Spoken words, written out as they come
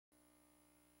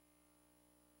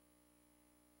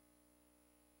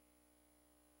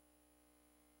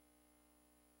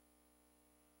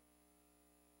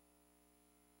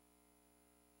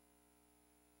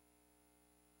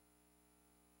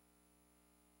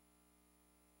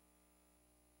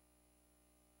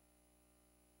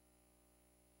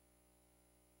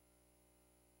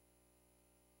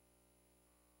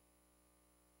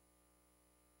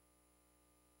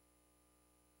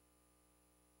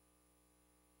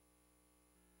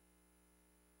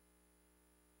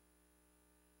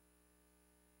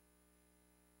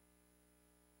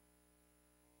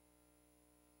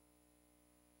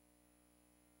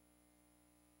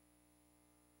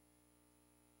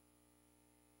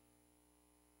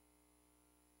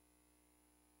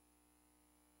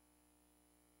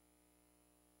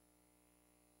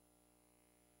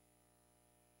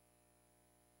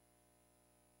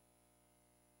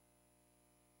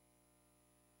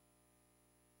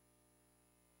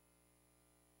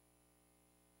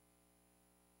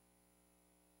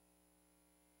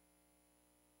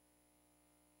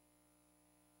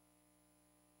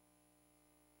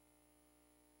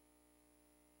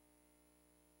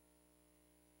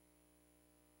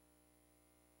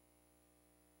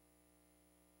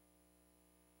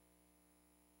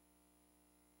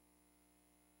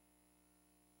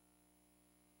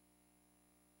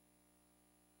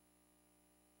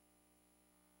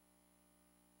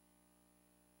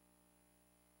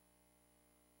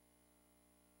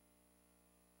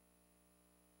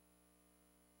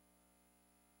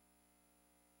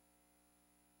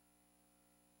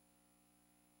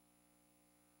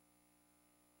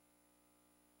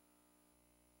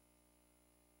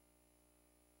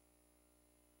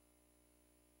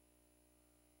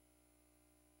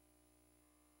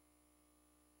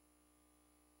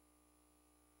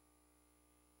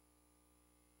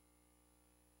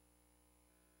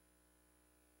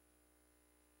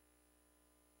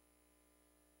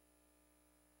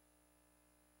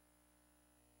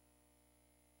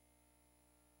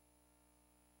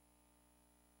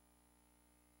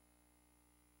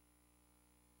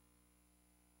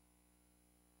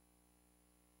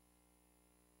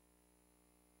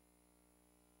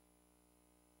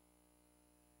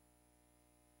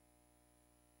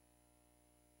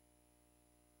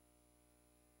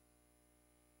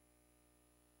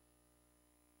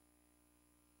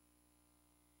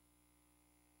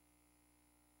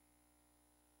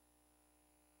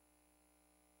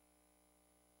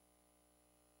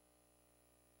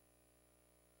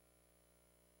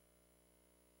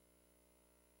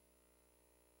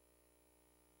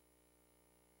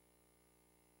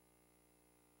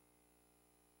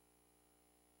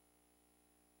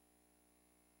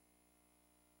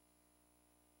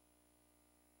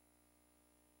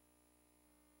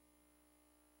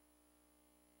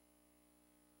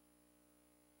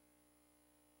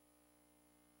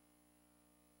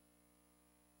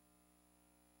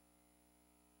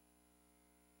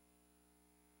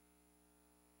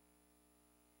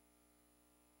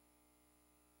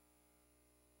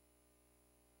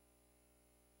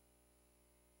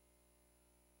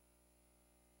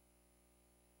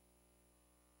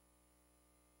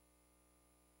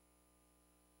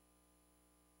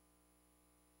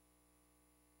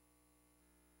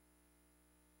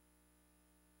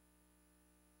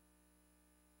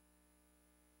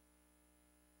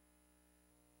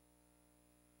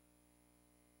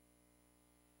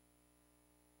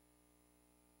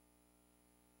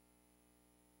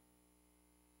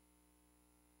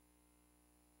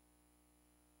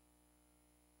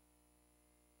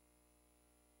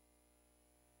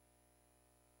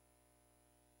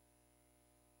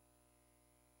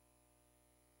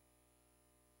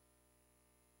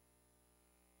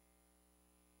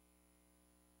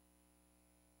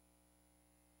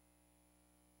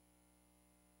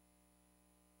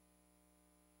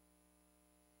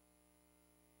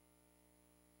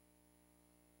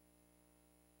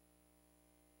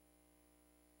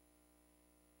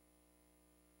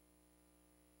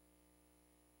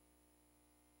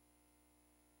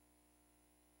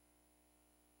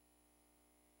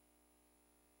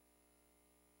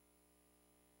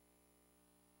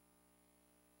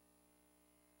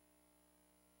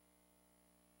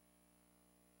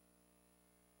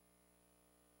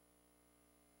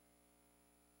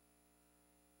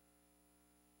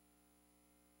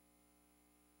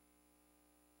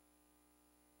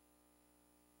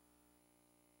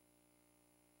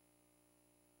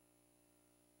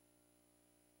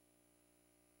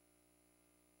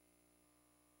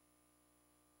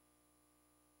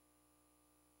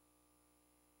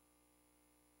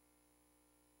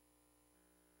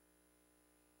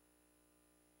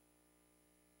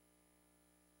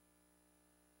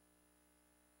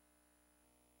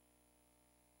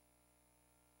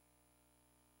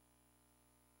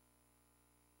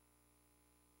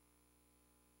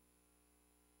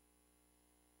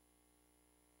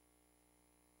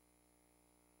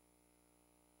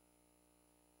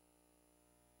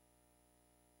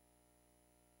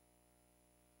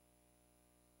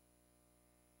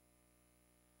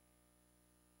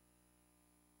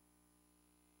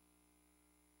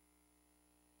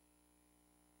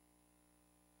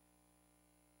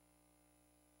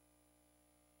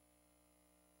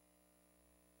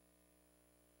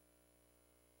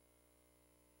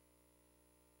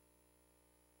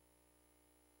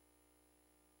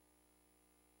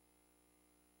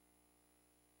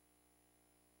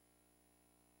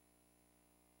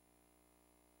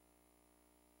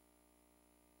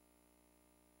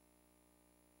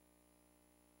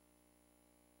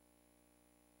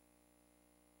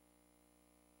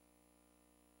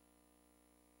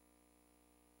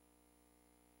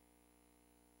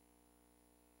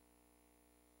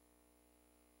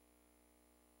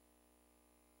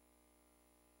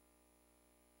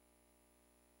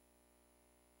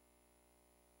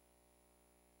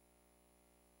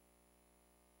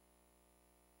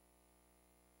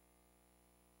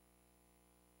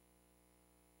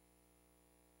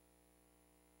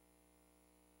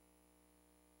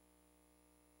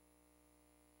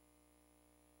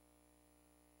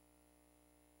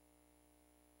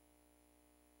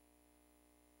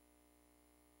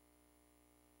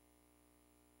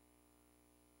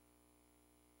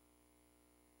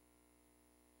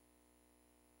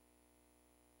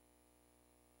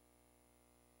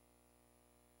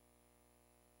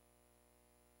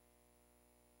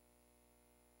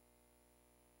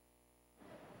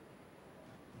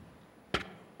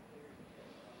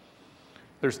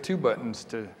There's two buttons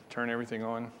to turn everything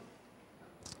on.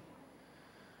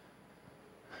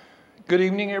 Good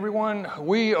evening, everyone.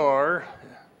 We are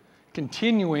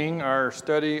continuing our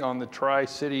study on the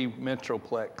Tri-City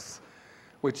Metroplex,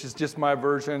 which is just my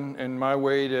version and my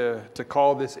way to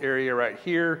call this area right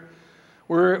here.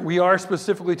 We are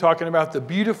specifically talking about the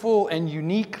beautiful and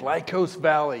unique Lycos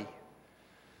Valley.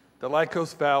 The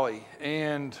Lycos Valley.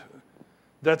 And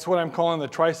that's what I'm calling the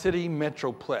Tri-City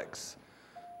Metroplex.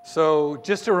 So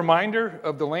just a reminder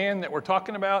of the land that we're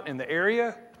talking about in the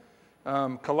area.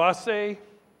 Colossae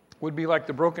would be like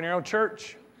the Broken Arrow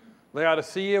Church.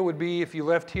 Laodicea would be if you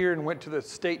left here and went to the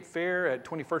State Fair at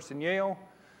 21st and Yale.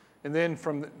 And then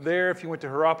from there, if you went to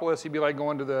Hierapolis, you'd be like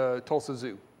going to the Tulsa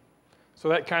Zoo. So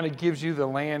that kind of gives you the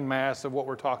land mass of what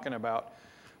we're talking about.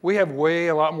 We have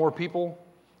a lot more people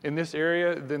in this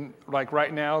area than like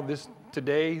right now,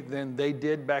 today, than they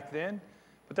did back then.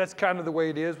 But that's kind of the way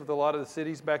it is with a lot of the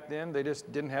cities back then. They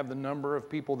just didn't have the number of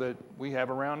people that we have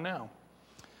around now.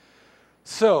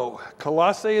 So,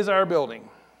 Colossae is our building.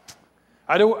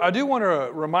 I do want to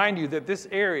remind you that this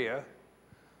area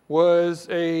was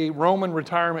a Roman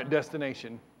retirement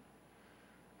destination.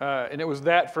 And it was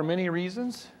that for many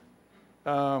reasons.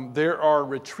 There are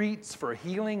retreats for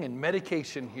healing and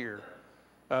medication here.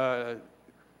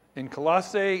 In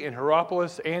Colossae, in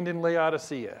Hierapolis, and in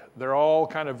Laodicea. They're all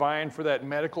kind of vying for that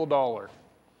medical dollar.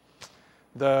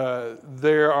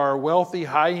 There are wealthy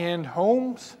high-end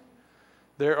homes.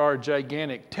 There are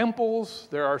gigantic temples.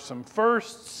 There are some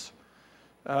firsts.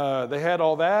 They had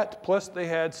all that. Plus, they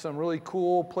had some really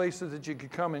cool places that you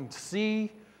could come and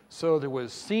see. So there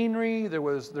was scenery. There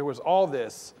was all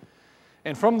this.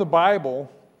 And from the Bible,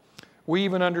 we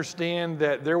even understand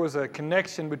that there was a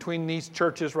connection between these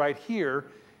churches right here,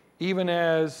 even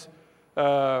as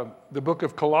the book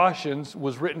of Colossians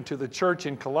was written to the church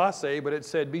in Colossae, but it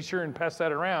said, be sure and pass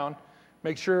that around.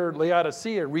 Make sure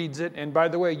Laodicea reads it. And by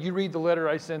the way, you read the letter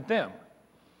I sent them.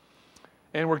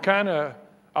 And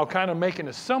I'll kind of make an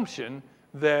assumption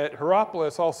that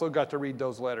Hierapolis also got to read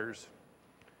those letters.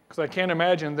 Because I can't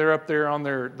imagine they're up there on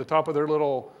the top of their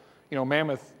little,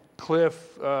 mammoth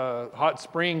cliff, hot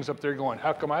springs up there going,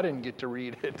 how come I didn't get to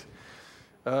read it?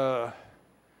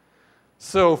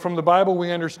 So from the Bible,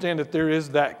 we understand that there is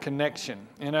that connection.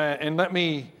 And let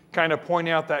me kind of point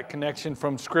out that connection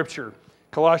from Scripture.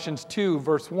 Colossians 2,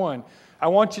 verse 1. I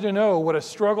want you to know what a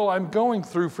struggle I'm going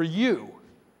through for you.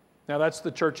 Now that's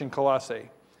the church in Colossae.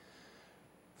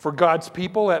 For God's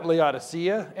people at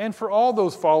Laodicea, and for all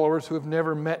those followers who have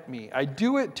never met me. I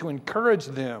do it to encourage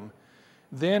them.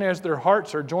 Then as their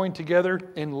hearts are joined together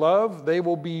in love, they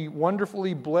will be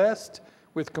wonderfully blessed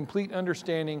with complete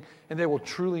understanding, and they will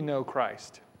truly know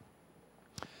Christ.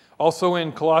 Also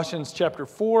in Colossians chapter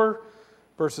 4,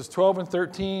 verses 12 and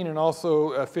 13, and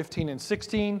also 15 and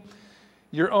 16,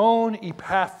 your own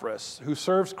Epaphras, who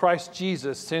serves Christ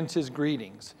Jesus, sends his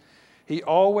greetings. He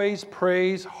always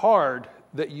prays hard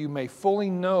that you may fully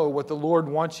know what the Lord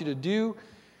wants you to do,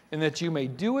 and that you may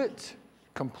do it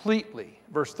completely.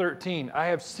 Verse 13, I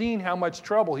have seen how much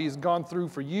trouble he's gone through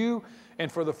for you,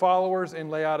 and for the followers in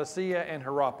Laodicea and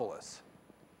Hierapolis.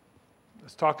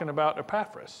 It's talking about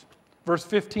Epaphras. Verse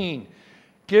 15,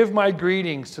 give my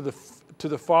greetings to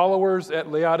the followers at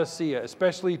Laodicea,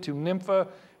 especially to Nympha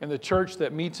and the church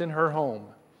that meets in her home.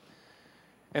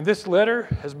 And this letter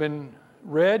has been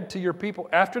read to your people.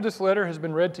 After this letter has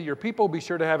been read to your people, be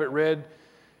sure to have it read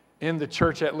in the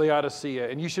church at Laodicea.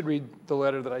 And you should read the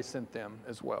letter that I sent them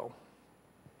as well.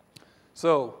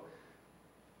 So,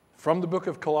 from the book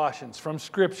of Colossians, from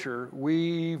Scripture,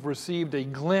 we've received a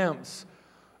glimpse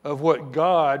of what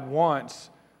God wants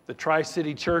the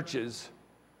Tri-City churches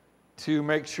to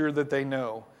make sure that they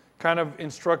know. Kind of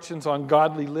instructions on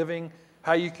godly living,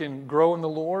 how you can grow in the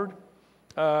Lord.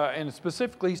 And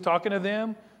specifically, he's talking to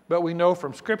them, but we know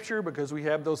from Scripture, because we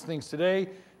have those things today,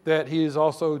 that he is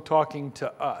also talking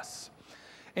to us.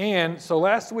 And so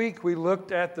last week, we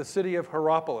looked at the city of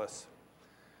Hierapolis.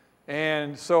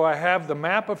 And so I have the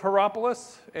map of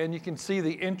Hierapolis, and you can see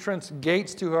the entrance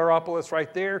gates to Hierapolis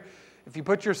right there. If you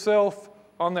put yourself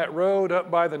on that road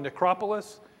up by the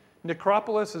necropolis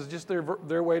is just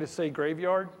their way to say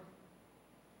graveyard.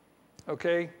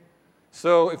 Okay?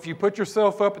 So if you put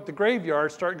yourself up at the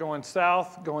graveyard, start going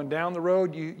south, going down the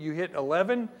road, you hit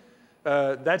 11.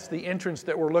 That's the entrance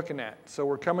that we're looking at. So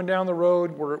we're coming down the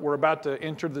road. We're about to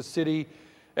enter the city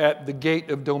at the gate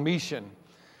of Domitian.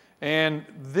 And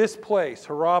this place,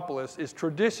 Hierapolis, is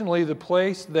traditionally the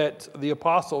place that the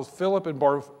apostles Philip and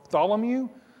Bartholomew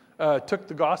took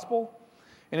the gospel.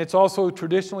 And it's also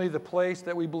traditionally the place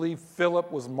that we believe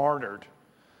Philip was martyred.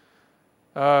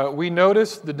 We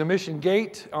notice the Domitian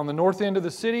Gate on the north end of the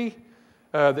city.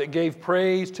 that gave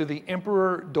praise to the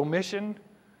Emperor Domitian,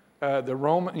 the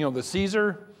Roman, the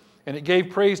Caesar, and it gave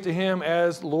praise to him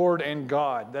as Lord and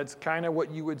God. That's kind of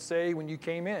what you would say when you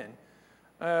came in.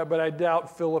 But I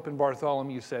doubt Philip and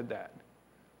Bartholomew said that.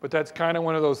 But that's kind of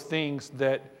one of those things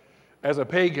that, as a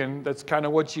pagan, that's kind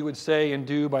of what you would say and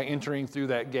do by entering through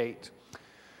that gate.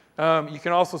 You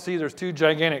can also see there's 2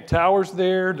 gigantic towers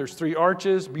there. There's 3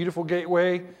 arches, beautiful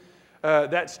gateway.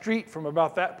 That street from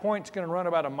about that point is going to run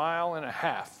about 1.5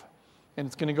 miles, and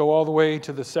it's going to go all the way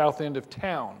to the south end of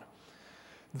town.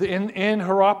 In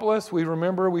Hierapolis,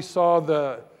 we saw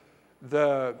the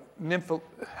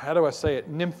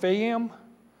Nymphaeum,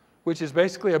 which is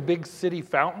basically a big city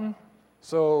fountain.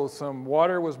 So some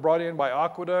water was brought in by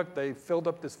aqueduct. They filled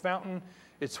up this fountain.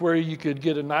 It's where you could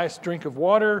get a nice drink of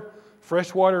water.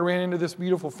 Fresh water ran into this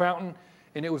beautiful fountain,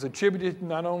 and it was attributed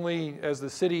not only as the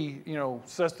city,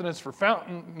 sustenance for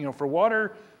fountain, for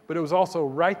water, but it was also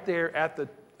right there at the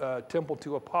temple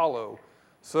to Apollo.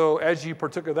 So as you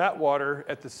partook of that water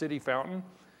at the city fountain,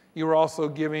 you were also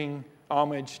giving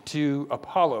homage to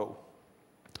Apollo.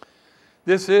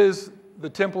 This is the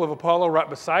temple of Apollo right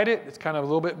beside it. It's kind of a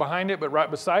little bit behind it, but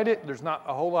right beside it, there's not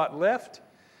a whole lot left.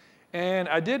 And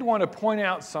I did want to point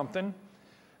out something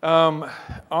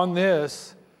on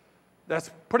this.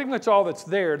 That's pretty much all that's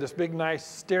there, this big nice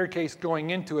staircase going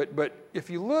into it. But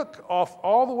if you look off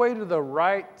all the way to the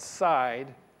right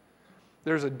side,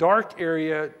 there's a dark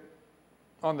area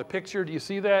on the picture. Do you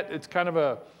see that?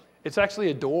 It's actually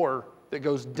a door that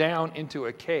goes down into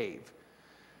a cave.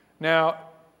 Now,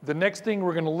 the next thing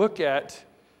we're going to look at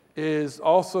is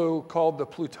also called the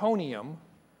plutonium,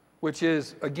 which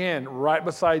is, again, right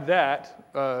beside that.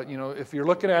 If you're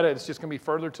looking at it, it's just going to be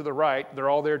further to the right. They're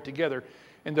all there together.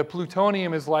 And the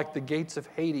plutonium is like the gates of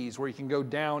Hades, where you can go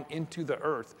down into the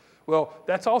earth. Well,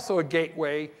 that's also a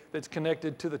gateway that's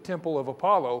connected to the temple of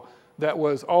Apollo that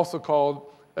was also called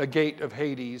a gate of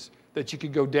Hades, that you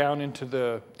could go down into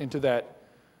that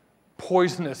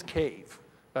poisonous cave,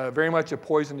 very much a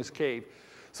poisonous cave.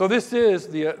 So this is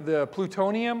the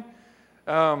plutonium.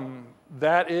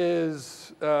 That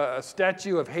is a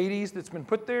statue of Hades that's been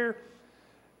put there.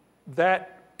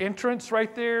 That entrance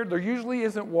right there, there usually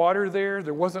isn't water there.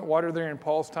 There wasn't water there in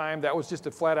Paul's time. That was just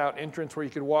a flat-out entrance where you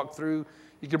could walk through.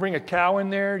 You could bring a cow in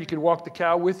there. You could walk the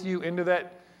cow with you into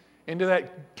that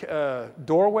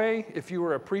doorway. If you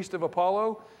were a priest of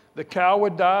Apollo, the cow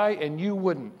would die and you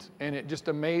wouldn't. And it just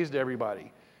amazed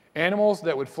everybody. Animals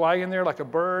that would fly in there like a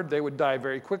bird, they would die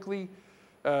very quickly.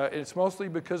 It's mostly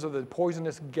because of the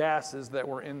poisonous gases that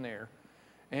were in there.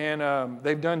 And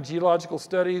they've done geological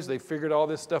studies. They figured all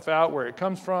this stuff out, where it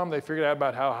comes from. They figured out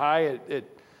about how high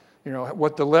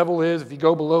what the level is. If you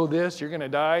go below this, you're going to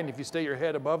die. And if you stay your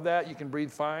head above that, you can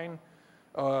breathe fine.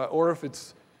 Or if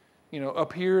it's,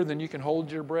 up here, then you can hold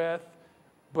your breath.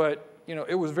 But,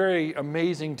 it was very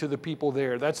amazing to the people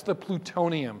there. That's the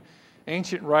plutonium.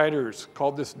 Ancient writers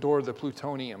called this door the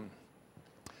plutonium.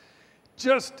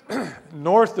 Just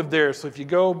north of there, so if you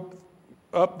go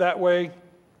up that way,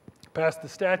 past the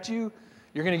statue,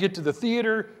 you're going to get to the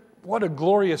theater. What a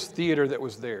glorious theater that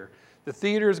was there. The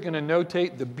theater is going to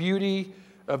notate the beauty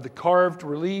of the carved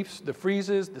reliefs, the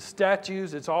friezes, the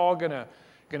statues. It's all going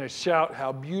to shout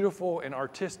how beautiful and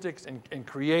artistic and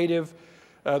creative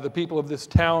the people of this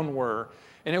town were.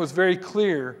 And it was very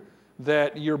clear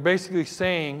that you're basically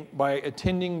saying, by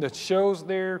attending the shows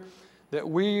there, that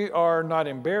we are not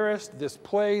embarrassed. This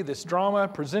play, this drama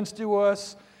presents to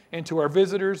us and to our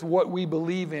visitors what we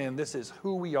believe in. This is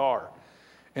who we are.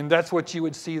 And that's what you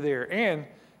would see there. And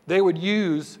they would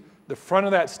use the front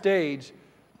of that stage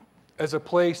as a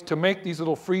place to make these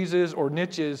little friezes or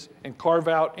niches and carve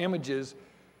out images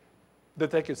that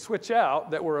they could switch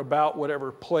out that were about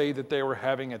whatever play that they were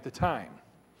having at the time.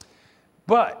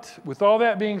 But with all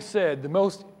that being said, the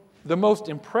most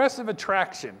impressive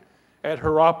attraction at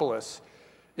Hierapolis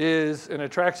is an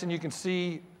attraction you can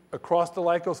see across the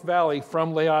Lycos Valley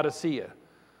from Laodicea.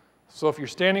 So if you're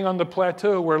standing on the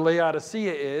plateau where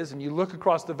Laodicea is and you look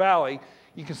across the valley,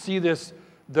 you can see the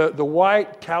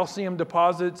white calcium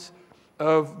deposits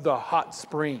of the hot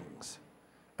springs.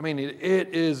 I mean,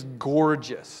 it is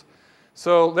gorgeous.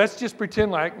 So let's just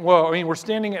pretend we're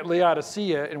standing at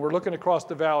Laodicea and we're looking across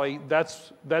the valley.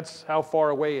 That's how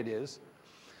far away it is.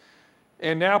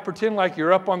 And now pretend like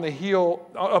you're up on the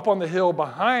hill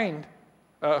behind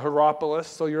Hierapolis,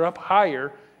 so you're up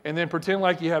higher, and then pretend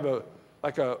like you have a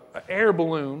air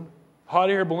balloon, hot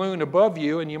air balloon above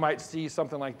you, and you might see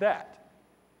something like that.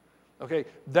 Okay,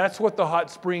 that's what the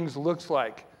hot springs looks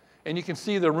like. And you can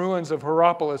see the ruins of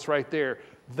Hierapolis right there.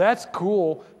 That's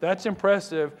cool. That's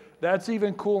impressive. That's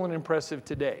even cool and impressive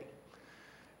today.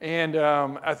 And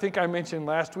I think I mentioned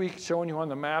last week, showing you on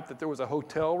the map, that there was a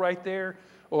hotel right there.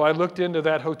 Well, I looked into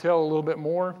that hotel a little bit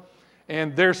more,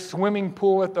 and their swimming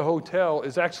pool at the hotel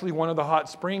is actually one of the hot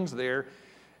springs there.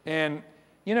 And,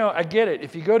 you know, I get it.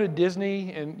 If you go to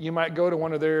Disney and you might go to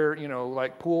one of their, you know,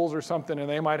 like pools or something, and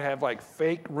they might have like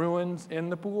fake ruins in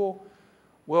the pool.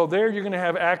 Well, there you're going to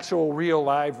have actual real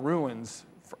live ruins,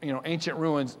 you know, ancient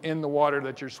ruins in the water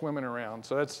that you're swimming around.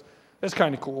 So that's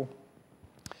kind of cool.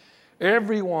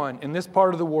 Everyone in this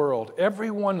part of the world,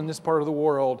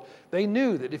 they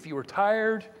knew that if you were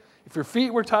tired, if your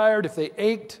feet were tired, if they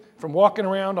ached from walking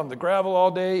around on the gravel all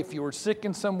day, if you were sick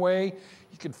in some way,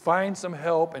 you could find some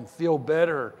help and feel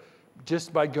better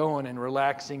just by going and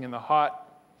relaxing in the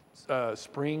hot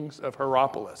springs of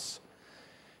Hierapolis.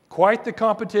 Quite the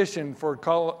competition for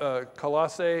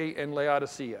Colossae and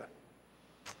Laodicea.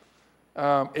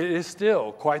 It is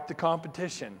still quite the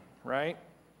competition, right?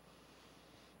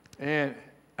 And,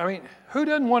 I mean, who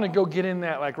doesn't want to go get in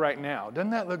that like right now?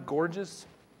 Doesn't that look gorgeous?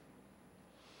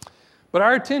 But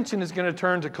our attention is going to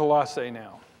turn to Colossae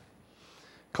now.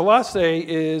 Colossae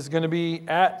is going to be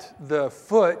at the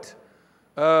foot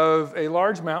of a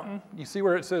large mountain. You see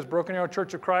where it says Broken Arrow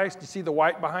Church of Christ? You see the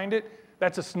white behind it?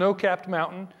 That's a snow-capped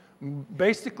mountain,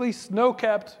 basically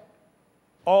snow-capped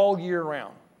all year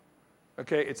round.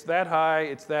 Okay, it's that high,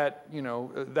 it's that, you know,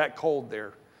 that cold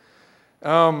there.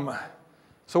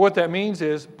 So what that means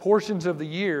is portions of the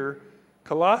year,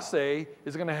 Colossae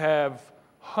is going to have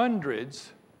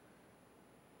hundreds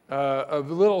of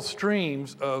little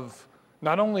streams of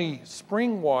not only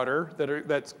spring water,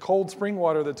 that's cold spring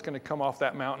water that's going to come off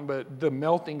that mountain, but the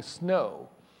melting snow.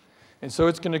 And so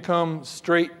it's going to come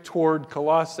straight toward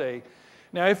Colossae.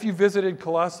 Now, if you visited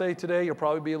Colossae today, you'll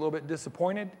probably be a little bit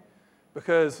disappointed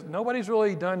because nobody's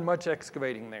really done much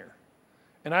excavating there.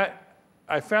 And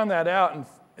I found that out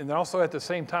and also at the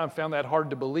same time found that hard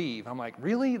to believe. I'm like,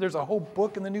 really? There's a whole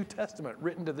book in the New Testament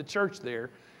written to the church there,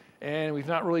 and we've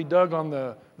not really dug on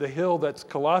the hill that's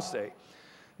Colossae.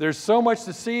 There's so much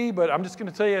to see, but I'm just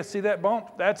going to tell you, see that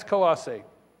bump? That's Colossae.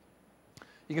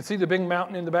 You can see the big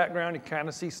mountain in the background. You kind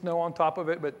of see snow on top of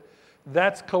it, but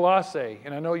that's Colossae,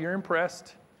 and I know you're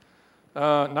impressed.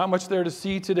 Not much there to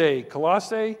see today.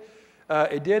 Colossae,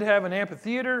 it did have an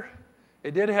amphitheater.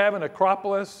 It did have an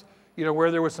Acropolis, you know,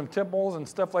 where there was some temples and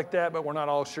stuff like that, but we're not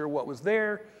all sure what was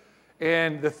there.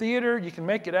 And the theater, you can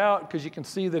make it out because you can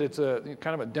see that it's a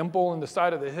kind of a dimple in the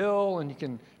side of the hill, and you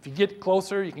can, if you get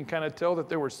closer, you can kind of tell that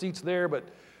there were seats there, but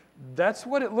that's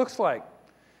what it looks like.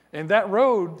 And that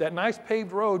road, that nice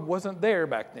paved road, wasn't there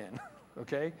back then,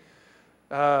 okay?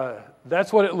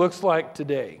 That's what it looks like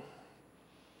today.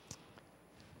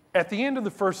 At the end of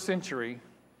the first century,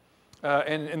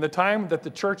 and in the time that the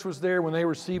church was there when they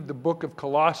received the book of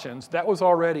Colossians, that was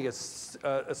already a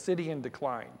city in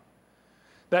decline.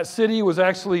 That city was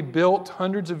actually built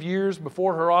hundreds of years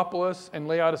before Hierapolis and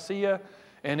Laodicea,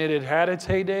 and it had had its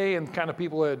heyday, and kind of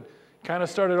people had kind of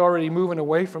started already moving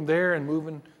away from there and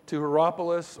moving to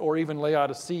Hierapolis or even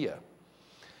Laodicea.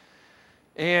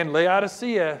 And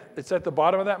Laodicea, it's at the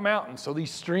bottom of that mountain, so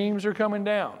these streams are coming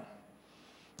down.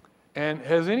 And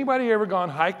has anybody ever gone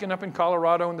hiking up in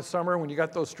Colorado in the summer when you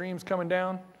got those streams coming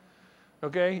down?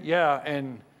 Okay, yeah,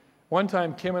 and one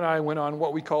time Kim and I went on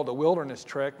what we called a wilderness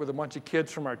trek with a bunch of kids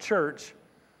from our church.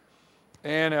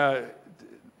 And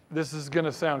this is going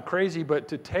to sound crazy, but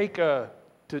to take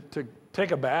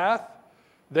a bath,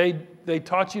 they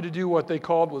taught you to do what they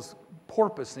called was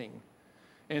porpoising.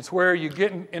 And it's where you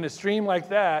get in a stream like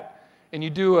that, and you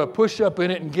do a push-up in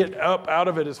it and get up out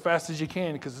of it as fast as you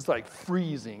can because it's like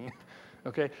freezing.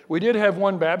 Okay, we did have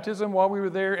one baptism while we were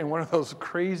there in one of those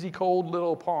crazy cold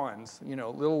little ponds, you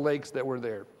know, little lakes that were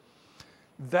there.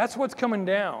 That's what's coming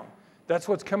down. That's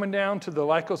what's coming down to the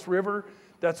Lycos River.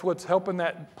 That's what's helping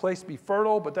that place be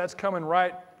fertile, but that's coming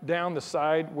right down the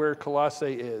side where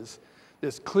Colossae is.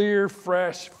 This clear,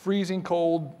 fresh, freezing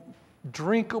cold,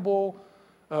 drinkable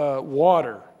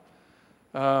water.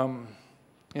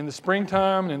 In the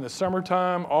springtime and in the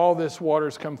summertime, all this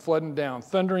water's come flooding down,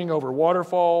 thundering over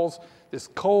waterfalls, this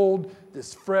cold,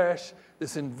 this fresh,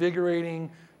 this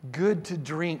invigorating, good to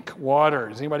drink water.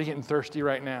 Is anybody getting thirsty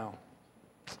right now?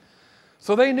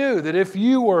 So they knew that if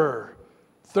you were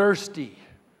thirsty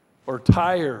or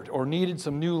tired or needed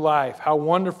some new life, how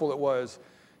wonderful it was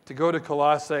to go to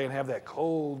Colossae and have that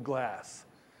cold glass.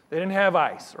 They didn't have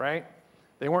ice, right?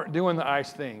 They weren't doing the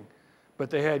ice thing. But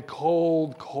they had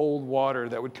cold, cold water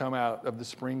that would come out of the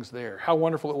springs there. How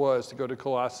wonderful it was to go to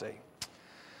Colossae.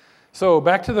 So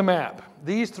back to the map.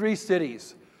 These three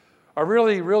cities are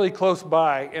really, really close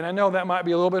by. And I know that might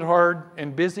be a little bit hard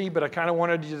and busy, but I kind of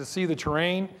wanted you to see the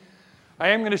terrain. I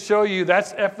am going to show you,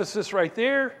 that's Ephesus right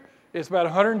there. It's about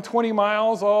 120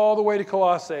 miles all the way to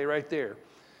Colossae right there.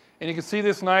 And you can see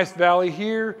this nice valley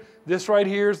here. This right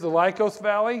here is the Lycos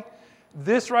Valley.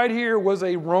 This right here was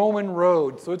a Roman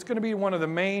road. So it's going to be one of the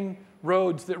main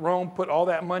roads that Rome put all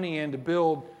that money in to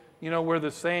build, you know, where the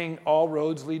saying, all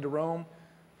roads lead to Rome.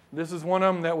 This is one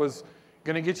of them that was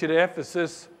going to get you to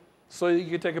Ephesus so that you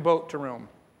could take a boat to Rome.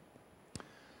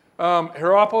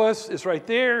 Hierapolis is right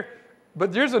there.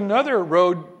 But there's another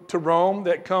road to Rome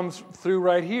that comes through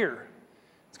right here.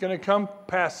 It's going to come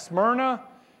past Smyrna.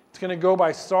 It's going to go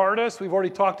by Sardis. We've already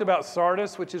talked about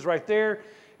Sardis, which is right there.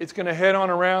 It's going to head on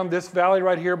around this valley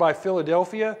right here by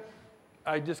Philadelphia.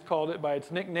 I just called it by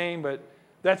its nickname, but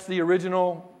that's the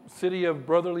original city of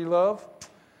brotherly love.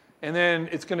 And then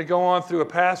it's going to go on through a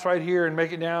pass right here and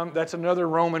make it down. That's another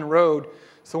Roman road.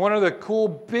 So one of the cool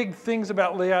big things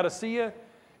about Laodicea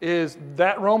is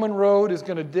that Roman road is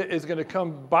going to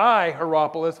come by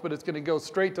Hierapolis, but it's going to go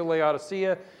straight to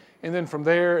Laodicea, and then from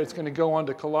there it's going to go on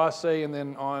to Colossae and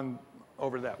then on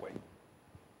over that way.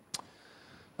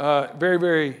 Very,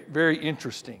 very, very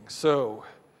interesting. So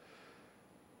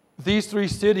these three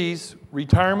cities,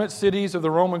 retirement cities of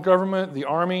the Roman government, the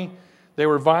army, they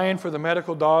were vying for the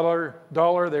medical dollar.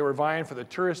 They were vying for the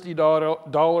touristy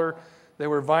dollar. They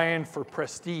were vying for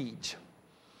prestige.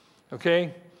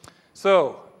 Okay?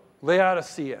 So,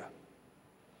 Laodicea.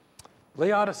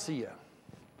 Laodicea,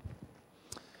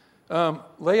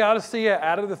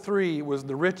 out of the three, was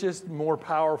the richest, more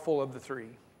powerful of the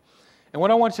three. And what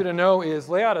I want you to know is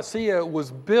Laodicea was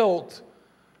built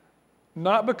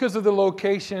not because of the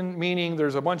location, meaning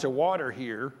there's a bunch of water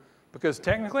here, because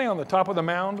technically on the top of the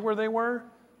mound where they were,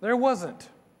 there wasn't.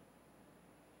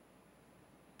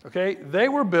 Okay? They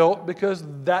were built because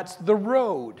that's the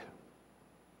road.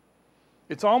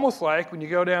 It's almost like when you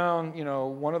go down, you know,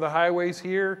 one of the highways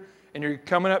here and you're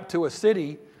coming up to a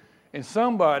city and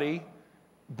somebody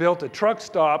built a truck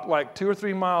stop like 2 or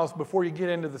 3 miles before you get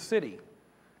into the city.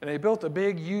 And they built a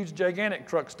big, huge, gigantic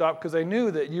truck stop because they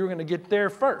knew that you were going to get there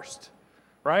first,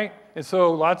 right? And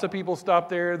so lots of people stop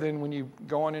there. Then when you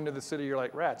go on into the city, you're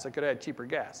like, rats, I could have had cheaper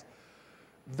gas.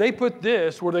 They put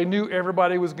this where they knew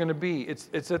everybody was going to be.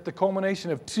 It's at the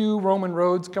culmination of 2 Roman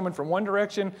roads coming from one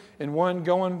direction and one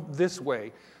going this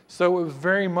way. So it was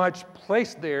very much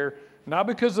placed there, not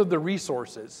because of the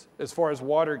resources as far as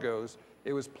water goes.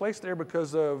 It was placed there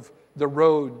because of the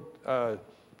road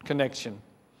connection.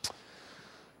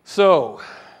 So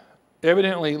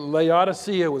evidently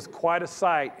Laodicea was quite a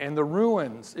sight. And the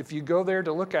ruins, if you go there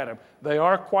to look at them, they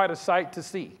are quite a sight to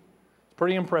see. It's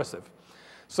pretty impressive.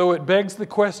 So it begs the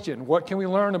question, what can we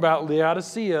learn about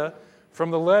Laodicea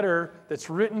from the letter that's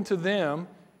written to them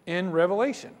in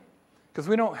Revelation? Because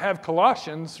we don't have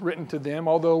Colossians written to them,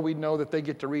 although we know that they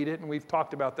get to read it, and we've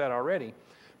talked about that already.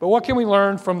 But what can we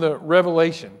learn from the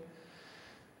Revelation?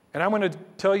 And I'm going to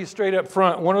tell you straight up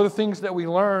front, one of the things that we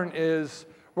learn is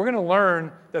we're going to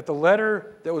learn that the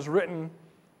letter that was written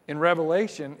in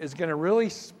Revelation is going to really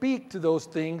speak to those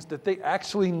things that they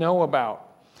actually know about.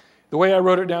 The way I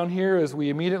wrote it down here is we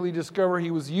immediately discover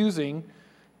he was using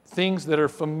things that are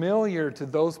familiar to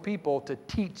those people to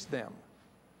teach them.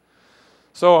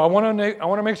 So I want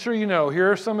to make sure you know,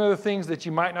 here are some of the things that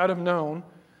you might not have known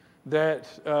that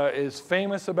is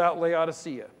famous about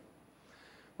Laodicea.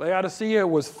 Laodicea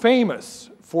was famous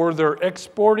for their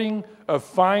exporting of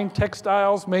fine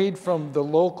textiles made from the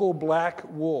local black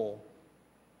wool.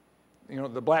 You know,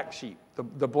 the black sheep,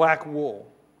 the black wool.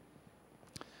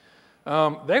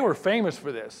 They were famous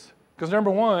for this because,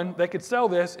 number one, they could sell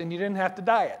this and you didn't have to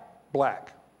dye it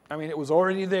black. I mean, it was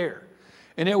already there.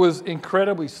 And it was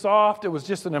incredibly soft. It was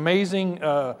just an amazing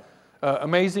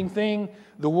thing.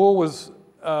 The wool was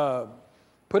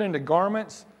put into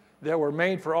garments that were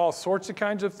made for all sorts of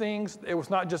kinds of things. It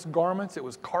was not just garments. It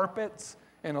was carpets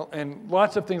and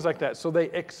lots of things like that. So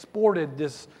they exported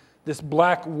this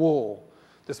black wool.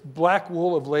 This black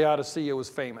wool of Laodicea was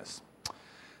famous.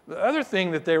 The other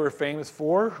thing that they were famous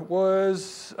for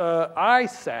was eye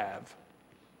salve,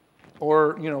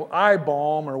 or eye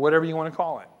balm, or whatever you want to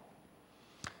call it.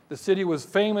 The city was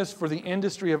famous for the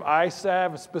industry of eye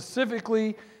salve.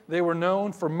 Specifically, they were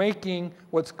known for making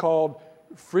what's called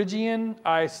Phrygian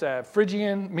eye salve.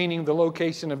 Phrygian meaning the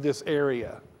location of this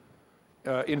area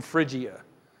in Phrygia.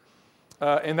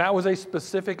 And that was a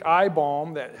specific eye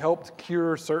balm that helped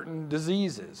cure certain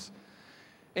diseases.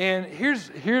 And here's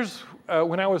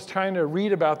when I was trying to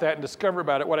read about that and discover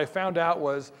about it, what I found out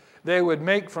was they would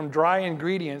make from dry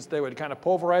ingredients, they would kind of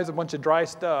pulverize a bunch of dry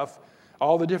stuff,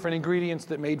 all the different ingredients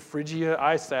that made Phrygia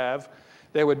eye salve.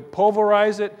 They would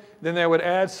pulverize it, then they would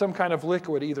add some kind of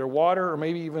liquid, either water or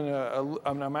maybe even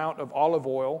an amount of olive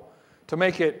oil, to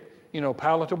make it,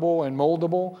 palatable and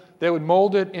moldable. They would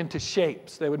mold it into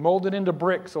shapes. They would mold it into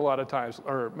bricks a lot of times,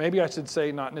 or maybe I should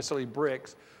say not necessarily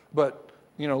bricks, but,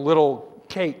 little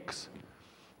cakes.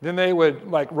 Then they would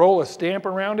like roll a stamp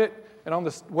around it, and on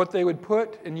what they would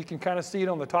put, and you can kind of see it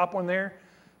on the top one there,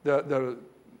 the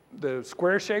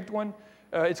square-shaped one,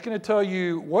 it's going to tell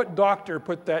you what doctor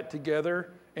put that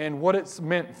together and what it's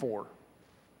meant for.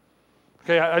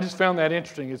 Okay, I just found that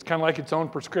interesting. It's kind of like its own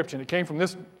prescription. It came from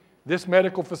this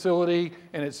medical facility,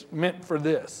 and it's meant for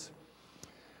this.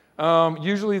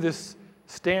 Usually this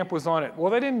stamp was on it.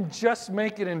 Well, they didn't just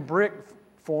make it in brick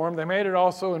form. They made it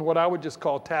also in what I would just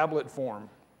call tablet form.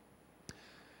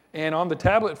 And on the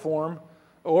tablet form,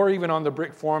 or even on the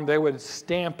brick form, they would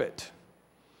stamp it.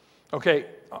 Okay,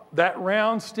 that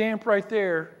round stamp right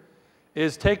there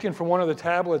is taken from one of the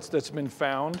tablets that's been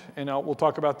found, and we'll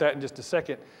talk about that in just a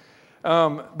second.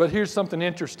 But here's something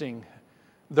interesting.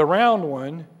 The round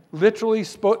one literally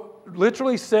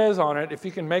says on it, if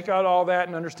you can make out all that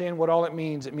and understand what all it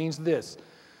means this.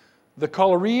 The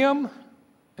collyrium,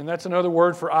 and that's another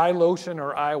word for eye lotion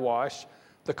or eye wash,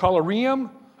 the collyrium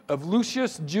of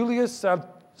Lucius Julius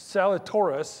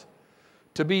Salitatorus,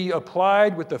 to be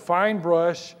applied with the fine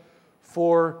brush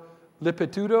for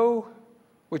lipitudo,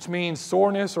 which means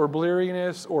soreness or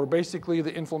bleariness, or basically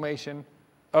the inflammation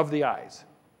of the eyes.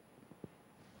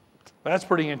 That's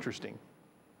pretty interesting.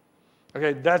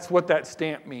 Okay, that's what that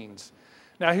stamp means.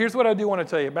 Now, here's what I do want to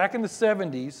tell you. Back in the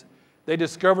 70s, they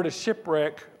discovered a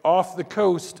shipwreck off the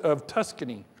coast of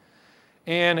Tuscany.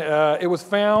 And it was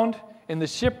found, and the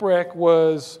shipwreck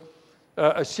was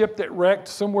a ship that wrecked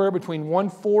somewhere between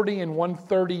 140 and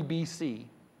 130 BC.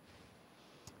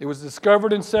 It was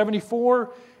discovered in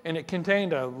 74, and it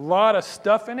contained a lot of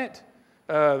stuff in it.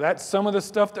 That's some of the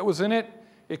stuff that was in it.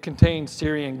 It contained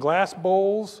Syrian glass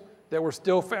bowls that were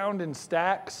still found in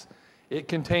stacks. It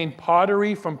contained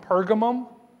pottery from Pergamum.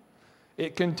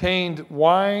 It contained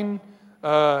wine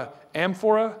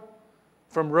amphora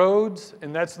from Rhodes,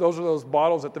 and those are those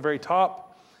bottles at the very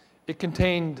top. It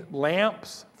contained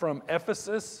lamps from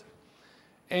Ephesus,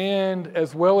 and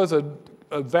as well as a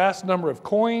vast number of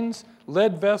coins,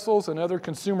 lead vessels, and other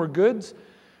consumer goods.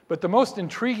 But the most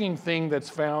intriguing thing that's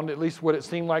found, at least what it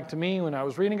seemed like to me when I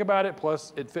was reading about it,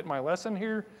 plus it fit my lesson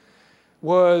here,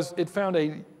 was it found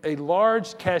a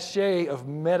large cache of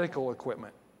medical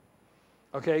equipment.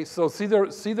 Okay, so see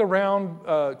the round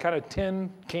kind of tin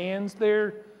cans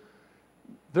there?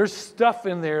 There's stuff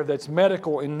in there that's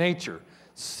medical in nature.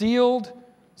 Sealed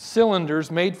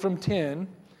cylinders made from tin,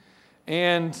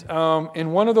 and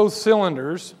in one of those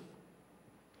cylinders,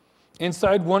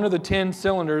 inside one of the tin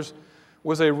cylinders,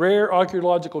 was a rare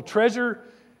archaeological treasure.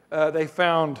 They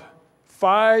found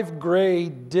 5 gray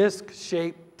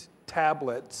disc-shaped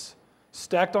tablets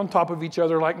stacked on top of each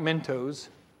other like Mentos.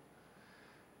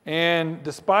 And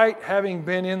despite having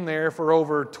been in there for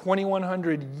over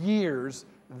 2,100 years,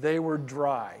 they were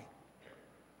dry.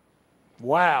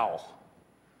 Wow.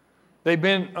 They've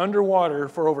been underwater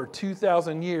for over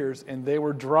 2,000 years, and they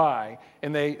were dry,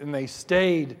 and they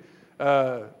stayed.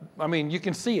 You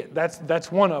can see it.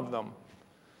 That's one of them.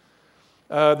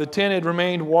 The tin had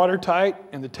remained watertight,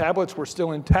 and the tablets were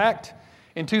still intact.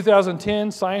 In 2010,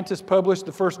 scientists published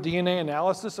the first DNA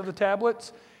analysis of the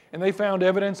tablets, and they found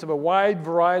evidence of a wide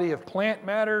variety of plant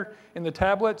matter in the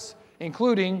tablets,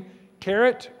 including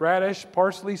carrot, radish,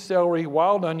 parsley, celery,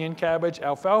 wild onion, cabbage,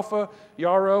 alfalfa,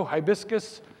 yarrow,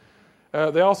 hibiscus.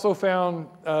 They also found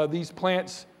these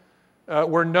plants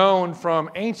were known from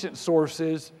ancient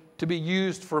sources to be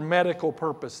used for medical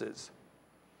purposes.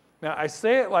 Now, I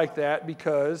say it like that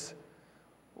because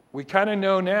we kind of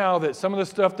know now that some of the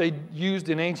stuff they used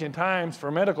in ancient times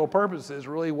for medical purposes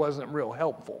really wasn't real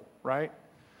helpful, right?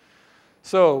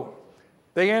 So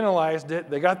they analyzed it.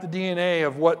 They got the DNA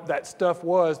of what that stuff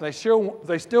was. And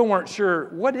they still weren't sure,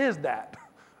 what is that?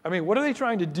 I mean, what are they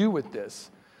trying to do with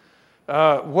this?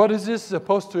 What is this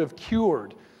supposed to have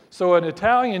cured? So an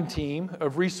Italian team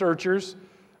of researchers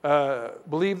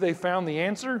believe they found the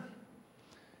answer.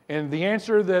 And the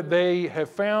answer that they have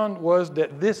found was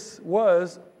that this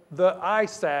was the eye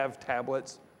salve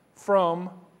tablets from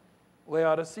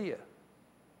Laodicea.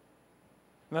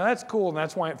 Now that's cool, and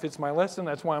that's why it fits my lesson.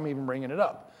 That's why I'm even bringing it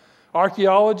up.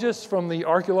 Archaeologists from the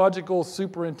Archaeological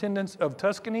Superintendents of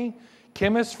Tuscany,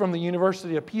 chemists from the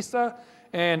University of Pisa,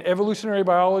 and evolutionary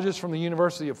biologists from the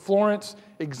University of Florence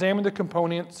examined the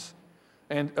components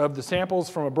of the samples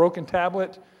from a broken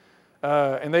tablet,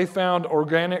 and they found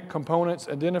organic components,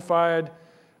 identified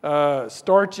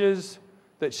starches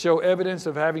that show evidence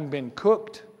of having been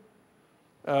cooked,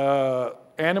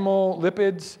 animal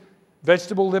lipids,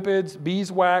 vegetable lipids,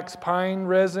 beeswax, pine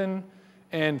resin,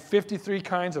 and 53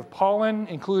 kinds of pollen,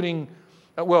 including,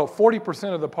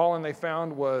 40% of the pollen they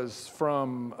found was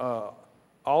from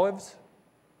olives,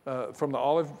 from the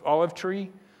olive tree.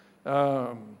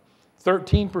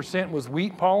 13% was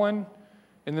wheat pollen,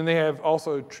 and then they have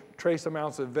also trace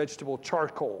amounts of vegetable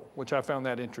charcoal, which I found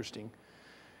that interesting.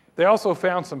 They also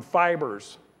found some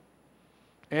fibers,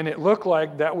 and it looked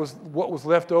like that was what was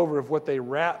left over of what they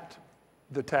wrapped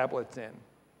the tablets in.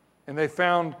 And they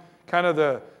found kind of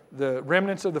the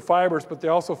remnants of the fibers, but they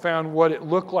also found what it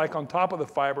looked like on top of the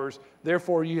fibers.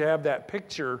 Therefore, you have that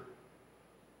picture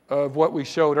of what we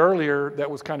showed earlier that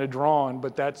was kind of drawn,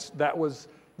 but that was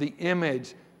the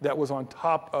image that was on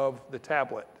top of the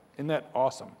tablet. Isn't that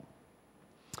awesome?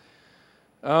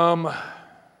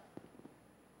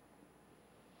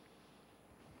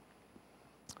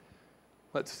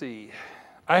 Let's see.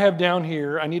 I have down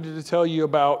here, I needed to tell you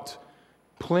about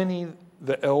Pliny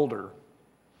the Elder.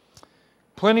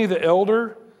 Pliny the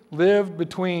Elder lived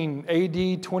between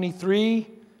AD 23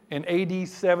 and AD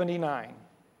 79.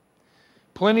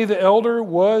 Pliny the Elder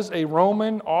was a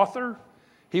Roman author.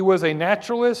 He was a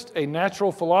naturalist, a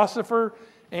natural philosopher,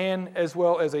 and as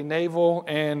well as a naval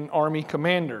and army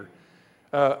commander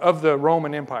of the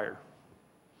Roman Empire.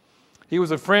 He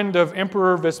was a friend of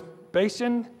Emperor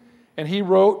Vespasian, and he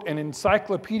wrote an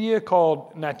encyclopedia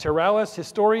called Naturalis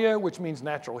Historia, which means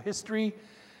natural history,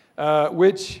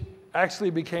 which actually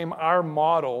became our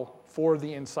model for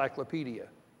the encyclopedia.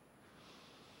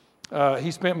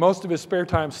 He spent most of his spare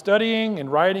time studying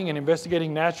and writing and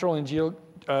investigating natural and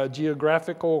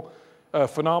geographical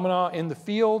phenomena in the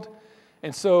field.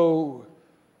 And so,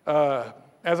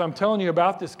 as I'm telling you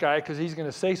about this guy, because he's going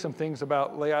to say some things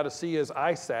about Laodicea's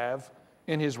eye salve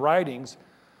in his writings,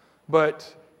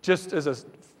 but just as an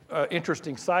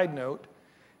interesting side note,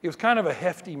 he was kind of a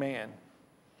hefty man.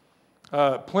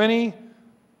 Pliny,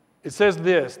 it says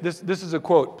this is a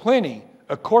quote, Pliny,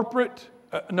 a corpulent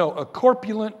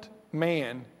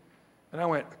man. And I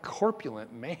went, a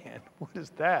corpulent man? What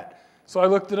is that? So I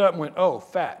looked it up and went, oh,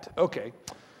 fat. Okay.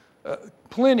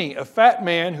 Pliny, a fat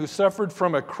man who suffered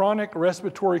from a chronic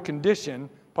respiratory condition,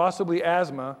 possibly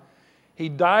asthma. He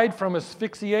died from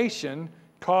asphyxiation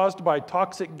caused by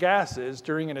toxic gases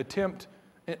during an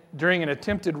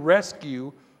attempted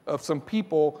rescue of some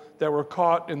people that were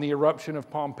caught in the eruption of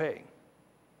Pompeii.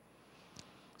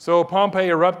 So Pompeii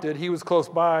erupted. He was close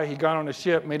by. He got on a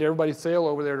ship, made everybody sail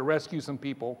over there to rescue some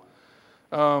people.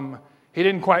 He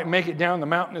didn't quite make it down the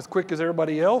mountain as quick as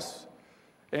everybody else,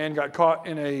 and got caught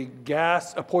in a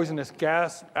poisonous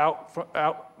gas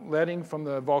outletting from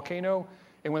the volcano.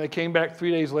 And when they came back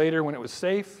 3 days later, when it was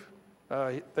safe,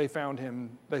 they found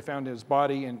his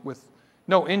body, and with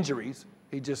no injuries.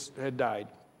 He just had died.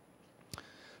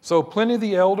 So Pliny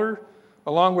the Elder,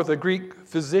 along with a Greek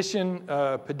physician,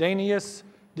 Pedanius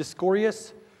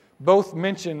Dioscorius, both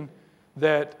mention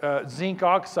that zinc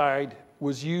oxide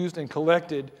was used and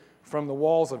collected from the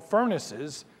walls of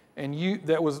furnaces and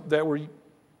that were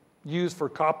used for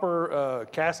copper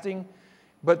casting,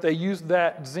 but they used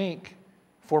that zinc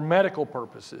for medical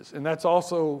purposes, and that's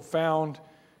also found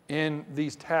in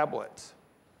these tablets.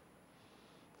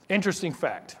 Interesting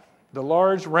fact, the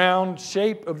large round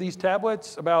shape of these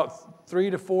tablets, about 3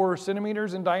 to 4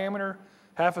 centimeters in diameter,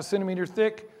 half a centimeter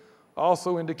thick,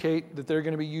 also indicate that they're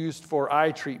going to be used for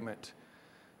eye treatment.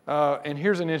 And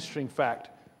here's an interesting fact.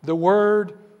 The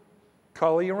word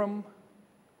calirum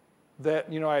that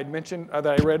I had mentioned, that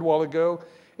I read a while ago,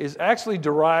 is actually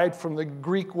derived from the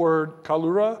Greek word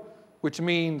kalura, which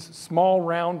means small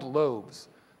round lobes.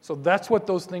 So that's what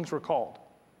those things were called.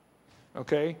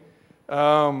 Okay?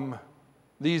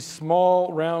 These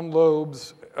small round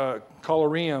lobes,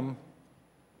 collyrium,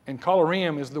 and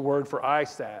collyrium is the word for eye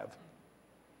salve.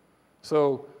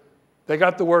 So they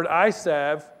got the word eye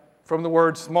salve from the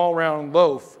word small round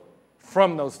loaf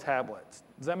from those tablets.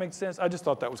 Does that make sense? I just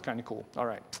thought that was kind of cool. All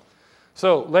right.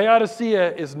 So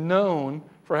Laodicea is known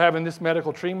for having this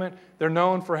medical treatment. They're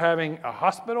known for having a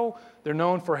hospital. They're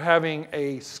known for having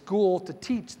a school to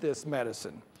teach this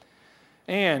medicine.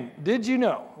 And did you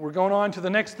know, we're going on to the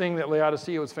next thing that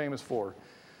Laodicea was famous for,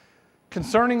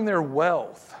 concerning their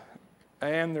wealth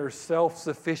and their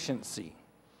self-sufficiency.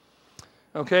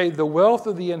 Okay, the wealth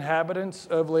of the inhabitants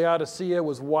of Laodicea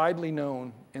was widely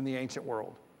known in the ancient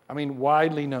world. I mean,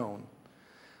 widely known.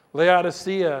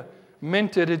 Laodicea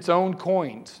minted its own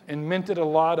coins and minted a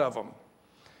lot of them.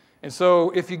 And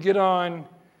so if you get on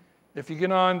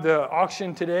the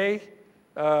auction today,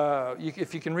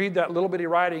 if you can read that little bitty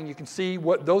writing, you can see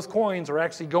what those coins are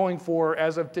actually going for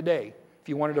as of today, if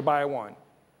you wanted to buy one.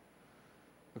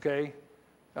 Okay?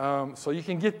 So you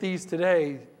can get these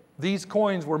today. These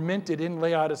coins were minted in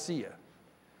Laodicea.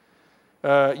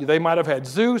 They might have had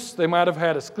Zeus, they might have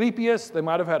had Asclepius, they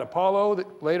might have had Apollo.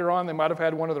 Later on, they might have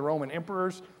had one of the Roman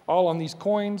emperors, all on these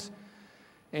coins.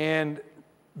 And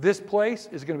this place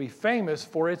is going to be famous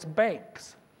for its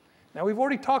banks. Now, we've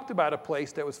already talked about a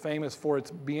place that was famous for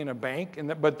its being a bank,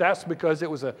 but that's because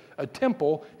it was a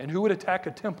temple, and who would attack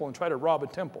a temple and try to rob a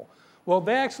temple? Well,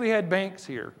 they actually had banks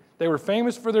here. They were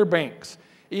famous for their banks.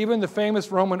 Even the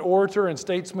famous Roman orator and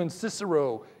statesman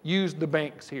Cicero used the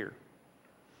banks here.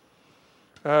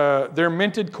 Their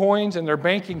minted coins and their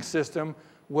banking system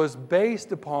was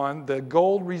based upon the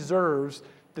gold reserves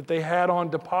that they had on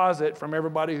deposit from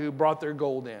everybody who brought their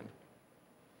gold in.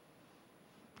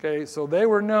 Okay, so they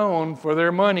were known for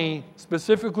their money,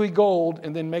 specifically gold,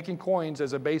 and then making coins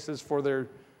as a basis for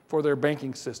their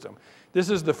banking system. This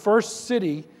is the first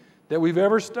city that we've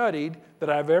ever studied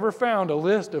that I've ever found a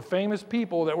list of famous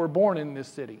people that were born in this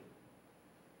city.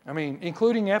 I mean,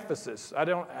 including Ephesus. I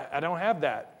don't have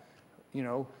that. You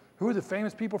know, who are the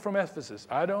famous people from Ephesus?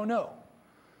 I don't know.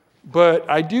 But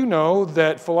I do know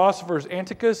that philosophers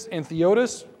Anticus and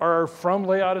Theodotus are from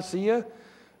Laodicea,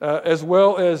 as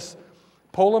well as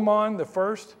Polemon the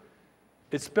first.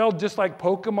 It's spelled just like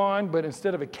Pokemon, but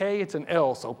instead of a K, it's an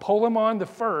L. So Polemon the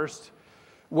first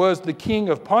was the king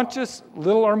of Pontus,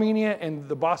 Little Armenia, and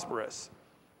the Bosporus.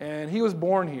 And he was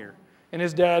born here. And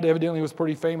his dad evidently was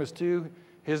pretty famous too.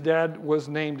 His dad was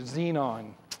named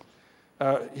Xenon.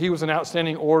 He was an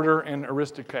outstanding orator and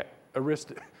aristocrat.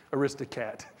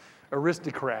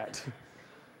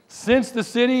 Since the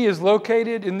city is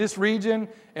located in this region,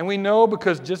 and we know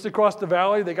because just across the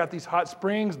valley they got these hot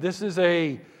springs, this is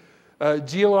a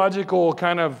geological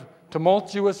kind of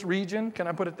tumultuous region, can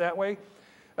I put it that way?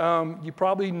 You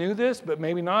probably knew this, but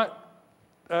maybe not.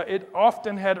 It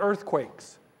often had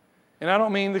earthquakes. And I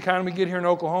don't mean the kind we get here in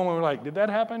Oklahoma, we're like, did that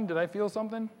happen? Did I feel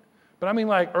something? But I mean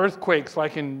like earthquakes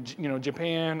like in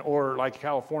Japan or like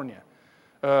California.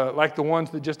 Like the ones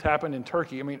that just happened in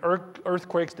Turkey. I mean,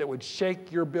 earthquakes that would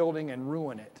shake your building and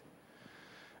ruin it.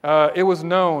 It was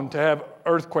known to have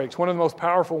earthquakes. One of the most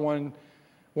powerful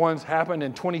ones happened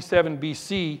in 27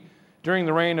 BC during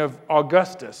the reign of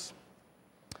Augustus.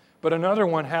 But another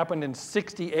one happened in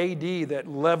 60 AD that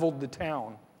leveled the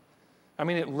town. I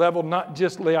mean, it leveled not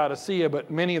just Laodicea, but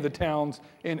many of the towns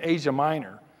in Asia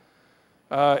Minor.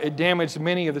 It damaged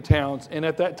many of the towns. And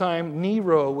at that time,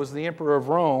 Nero was the emperor of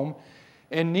Rome.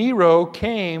 And Nero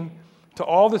came to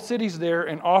all the cities there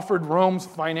and offered Rome's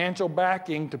financial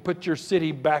backing to put your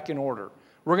city back in order.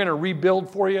 We're going to rebuild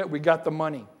for you. We got the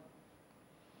money.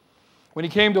 When he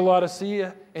came to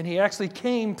Laodicea, and he actually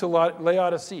came to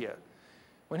Laodicea.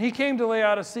 When he came to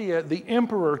Laodicea, the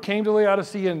emperor came to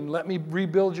Laodicea and let me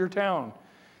rebuild your town.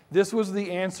 This was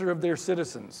the answer of their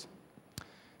citizens.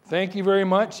 Thank you very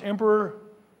much, emperor,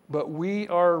 but we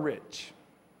are rich.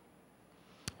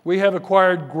 We have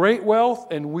acquired great wealth,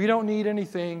 and we don't need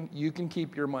anything. You can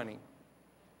keep your money.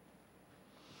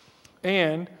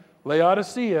 And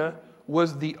Laodicea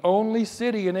was the only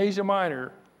city in Asia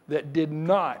Minor that did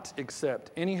not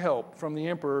accept any help from the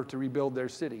emperor to rebuild their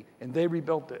city, and they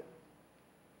rebuilt it.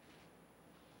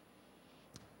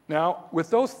 Now, with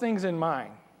those things in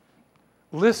mind,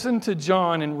 listen to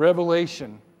John in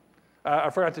Revelation.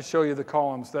 I forgot to show you the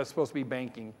columns. That's supposed to be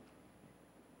banking.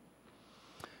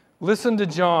 Listen to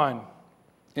John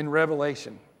in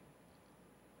Revelation.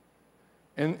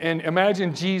 And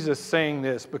imagine Jesus saying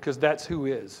this, because that's who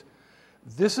is.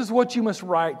 This is what you must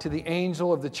write to the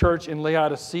angel of the church in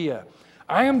Laodicea.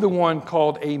 I am the one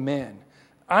called Amen.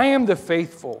 I am the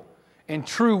faithful and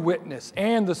true witness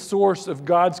and the source of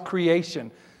God's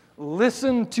creation.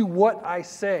 Listen to what I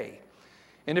say.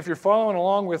 And if you're following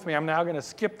along with me, I'm now going to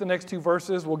skip the next two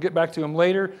verses. We'll get back to them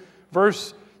later.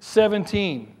 Verse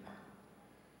 17.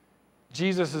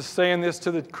 Jesus is saying this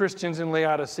to the Christians in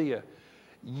Laodicea.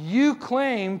 You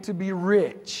claim to be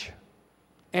rich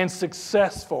and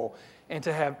successful and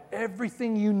to have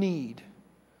everything you need,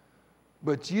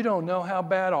 but you don't know how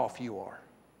bad off you are.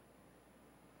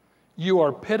 You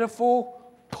are pitiful,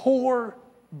 poor,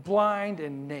 blind,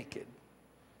 and naked.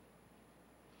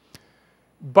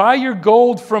 Buy your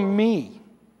gold from me.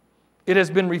 It has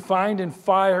been refined in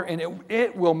fire, and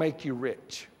it will make you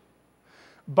rich.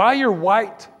 Buy your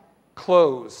white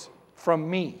clothes from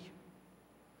me.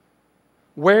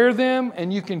 Wear them,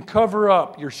 and you can cover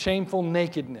up your shameful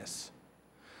nakedness.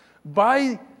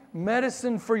 Buy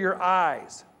medicine for your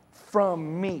eyes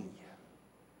from me,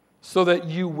 so that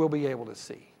you will be able to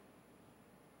see.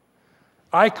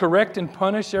 I correct and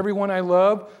punish everyone I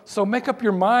love, so make up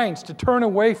your minds to turn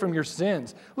away from your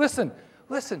sins. Listen,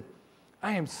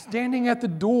 I am standing at the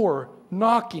door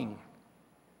knocking.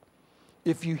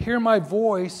 If you hear my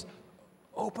voice,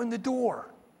 open the door.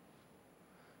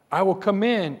 I will come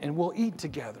in and we'll eat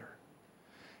together.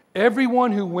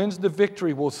 Everyone who wins the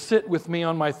victory will sit with me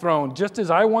on my throne, just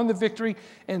as I won the victory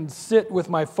and sit with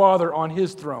my Father on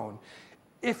his throne.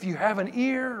 If you have an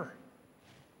ear,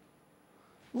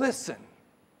 listen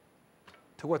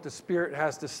to what the Spirit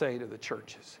has to say to the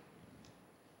churches.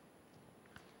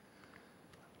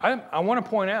 I want to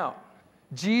point out,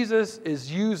 Jesus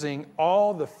is using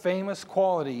all the famous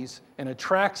qualities and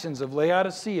attractions of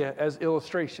Laodicea as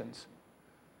illustrations.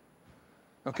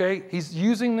 Okay? He's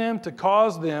using them to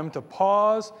cause them to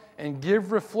pause and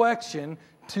give reflection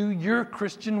to your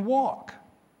Christian walk.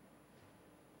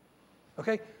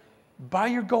 Okay? Buy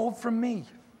your gold from me.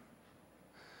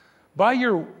 Buy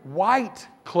your white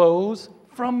clothes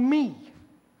from me.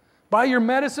 Buy your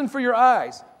medicine for your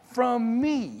eyes from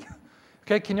me.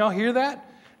 Okay, can y'all hear that?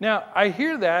 Now, I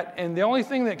hear that, and the only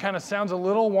thing that kind of sounds a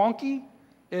little wonky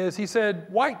is he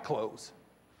said white clothes.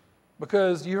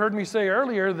 Because you heard me say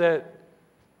earlier that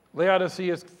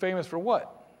Laodicea is famous for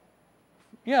what?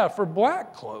 Yeah, for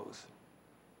black clothes.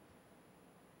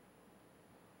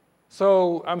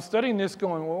 So I'm studying this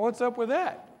going, well, what's up with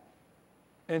that?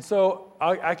 And so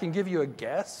I can give you a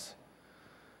guess.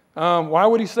 Why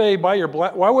wouldn't he say buy your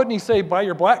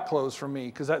black clothes from me?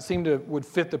 Because that would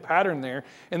fit the pattern there.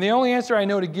 And the only answer I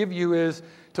know to give you is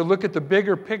to look at the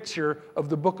bigger picture of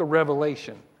the book of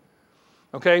Revelation.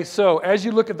 Okay, so as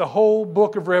you look at the whole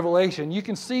book of Revelation, you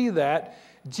can see that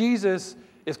Jesus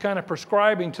is kind of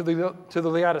prescribing to the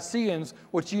Laodiceans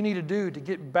what you need to do to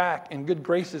get back in good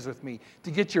graces with me,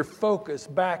 to get your focus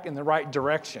back in the right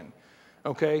direction.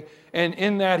 Okay? And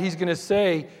in that, he's going to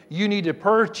say, you need to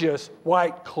purchase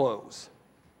white clothes.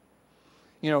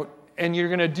 You know, and you're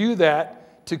going to do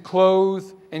that to clothe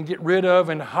and get rid of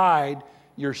and hide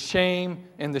your shame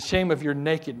and the shame of your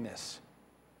nakedness.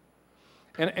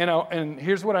 And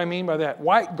here's what I mean by that.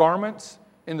 White garments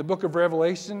in the book of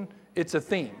Revelation, it's a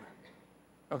theme.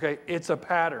 Okay? It's a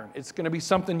pattern. It's going to be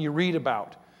something you read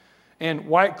about. And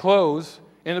white clothes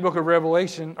in the book of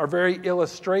Revelation are very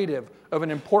illustrative of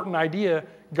an important idea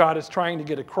God is trying to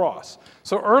get across.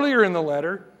 So earlier in the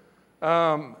letter,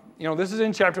 this is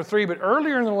in chapter 3, but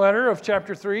earlier in the letter of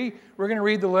chapter 3, we're going to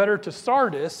read the letter to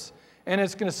Sardis, and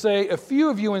it's going to say, a few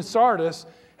of you in Sardis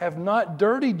have not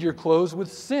dirtied your clothes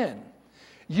with sin.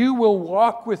 You will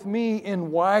walk with me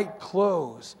in white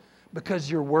clothes because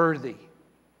you're worthy.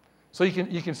 So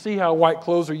you can see how white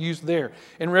clothes are used there.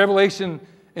 In Revelation,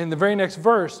 in the very next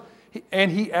verse,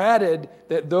 and he added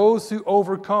that those who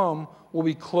overcome will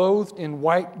be clothed in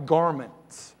white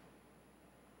garments.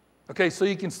 Okay, so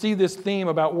you can see this theme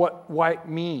about what white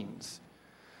means.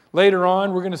 Later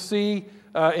on, we're going to see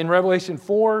in Revelation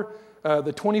 4,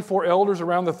 the 24 elders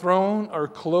around the throne are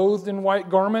clothed in white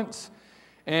garments.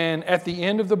 And at the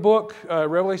end of the book,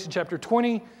 Revelation chapter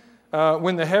 20,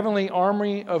 when the heavenly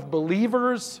army of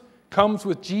believers comes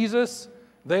with Jesus,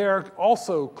 they are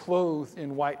also clothed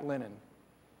in white linen.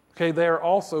 Okay, they are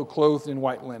also clothed in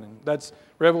white linen. That's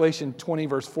Revelation 20,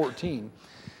 verse 14.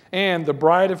 And the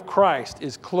bride of Christ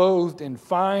is clothed in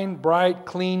fine, bright,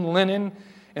 clean linen.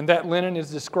 And that linen is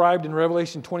described in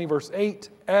Revelation 20, verse 8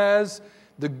 as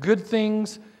the good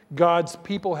things God's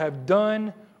people have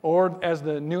done, or as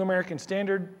the New American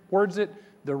Standard words it,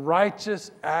 the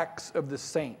righteous acts of the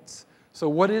saints. So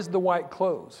what is the white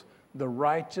clothes? The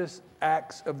righteous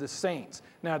acts of the saints.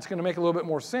 Now, it's going to make a little bit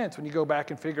more sense when you go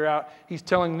back and figure out he's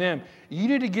telling them, you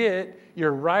need to get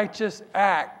your righteous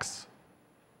acts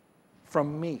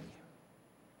from me.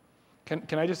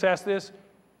 Can I just ask this?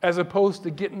 As opposed to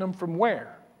getting them from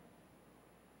where?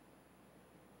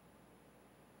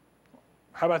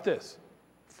 How about this?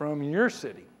 From your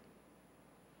city.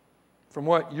 From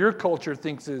what your culture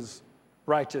thinks is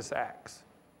righteous acts.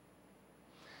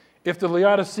 If the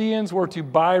Laodiceans were to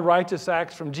buy righteous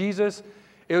acts from Jesus,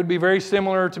 it would be very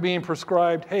similar to being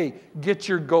prescribed, hey, get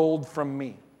your gold from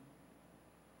me.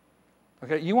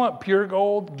 Okay, you want pure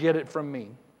gold? Get it from me.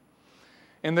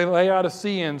 And the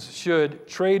Laodiceans should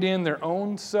trade in their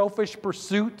own selfish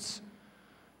pursuits,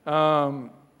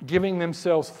 giving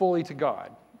themselves fully to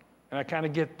God. And I kind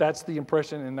of get that's the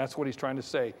impression, and that's what he's trying to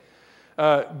say.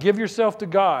 Give yourself to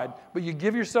God, but you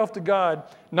give yourself to God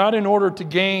not in order to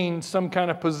gain some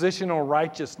kind of positional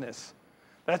righteousness.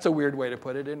 That's a weird way to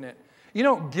put it, isn't it? You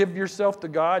don't give yourself to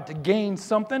God to gain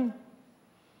something.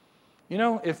 You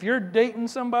know, if you're dating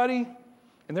somebody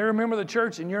and they're a member of the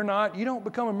church and you're not, you don't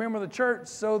become a member of the church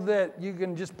so that you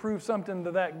can just prove something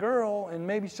to that girl and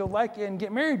maybe she'll like you and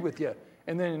get married with you,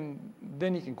 and then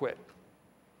you can quit.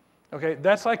 Okay,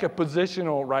 that's like a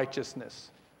positional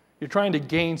righteousness. You're trying to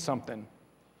gain something.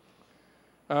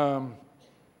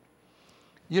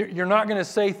 You're not going to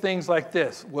say things like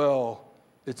this. Well,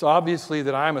 It's obviously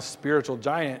that I'm a spiritual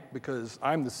giant because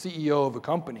I'm the CEO of a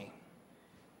company.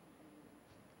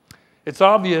 It's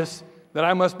obvious that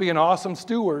I must be an awesome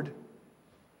steward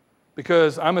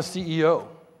because I'm a CEO.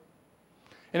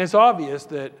 And it's obvious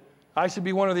that I should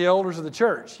be one of the elders of the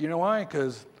church. You know why?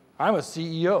 Because I'm a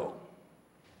CEO.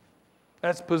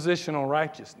 That's positional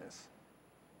righteousness.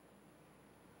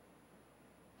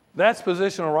 That's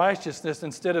positional righteousness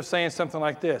instead of saying something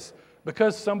like this.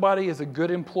 Because somebody is a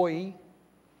good employee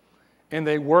and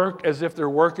they work as if they're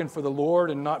working for the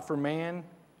Lord and not for man,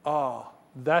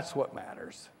 that's what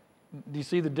matters. Do you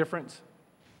see the difference?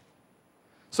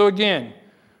 So again,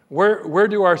 where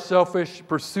do our selfish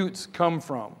pursuits come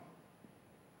from?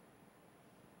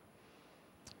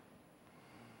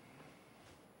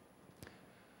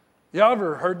 Y'all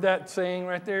ever heard that saying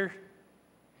right there?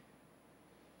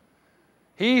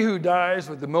 He who dies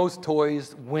with the most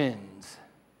toys wins.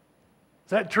 Is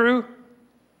that true?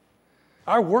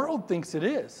 Our world thinks it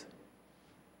is.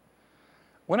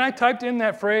 When I typed in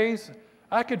that phrase,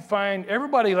 I could find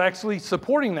everybody actually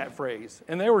supporting that phrase.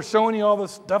 And they were showing you all the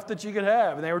stuff that you could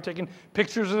have. And they were taking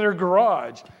pictures of their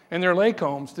garage and their lake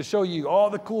homes to show you all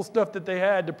the cool stuff that they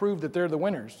had to prove that they're the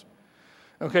winners.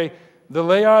 Okay, the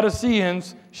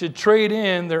Laodiceans should trade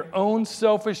in their own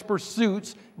selfish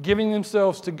pursuits, giving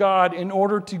themselves to God in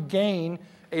order to gain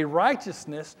a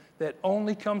righteousness that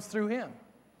only comes through Him.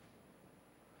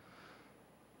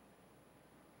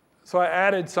 So I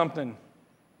added something.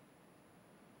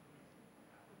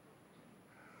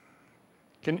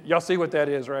 Can y'all see what that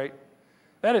is, right?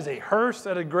 That is a hearse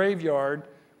at a graveyard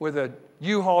with a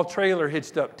U-Haul trailer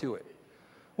hitched up to it.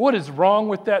 What is wrong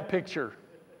with that picture?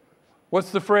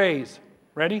 What's the phrase?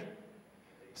 Ready?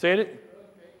 Say it.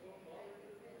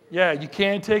 Yeah, you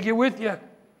can't take it with you.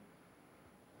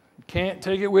 You can't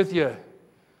take it with you.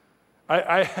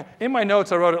 In my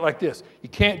notes, I wrote it like this. You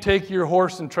can't take your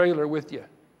horse and trailer with you.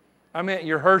 I meant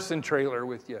your hearse and trailer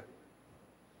with you.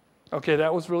 Okay,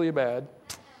 that was really bad.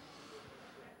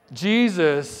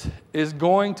 Jesus is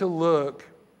going to look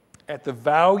at the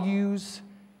values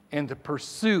and the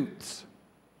pursuits.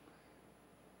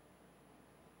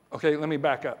 Okay, let me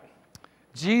back up.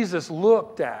 Jesus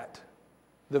looked at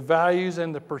the values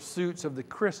and the pursuits of the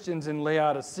Christians in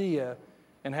Laodicea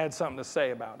and had something to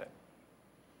say about it.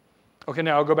 Okay,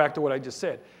 now I'll go back to what I just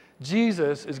said.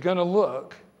 Jesus is going to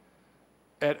look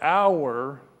at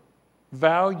our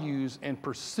values and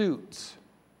pursuits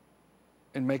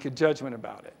and make a judgment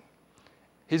about it.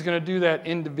 He's going to do that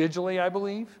individually, I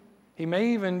believe. He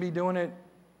may even be doing it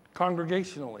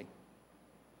congregationally.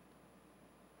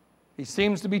 He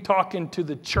seems to be talking to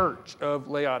the church of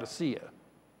Laodicea.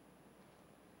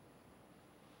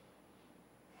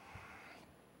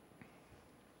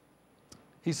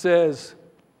 He says,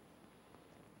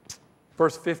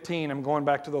 verse 15, I'm going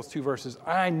back to those two verses.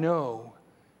 I know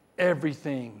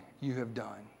everything you have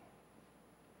done.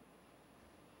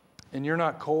 And you're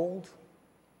not cold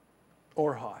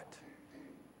or hot.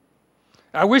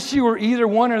 I wish you were either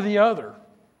one or the other.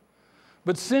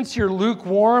 But since you're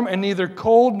lukewarm and neither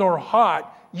cold nor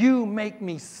hot, you make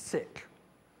me sick.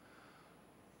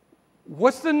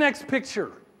 What's the next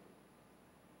picture?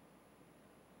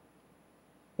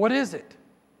 What is it?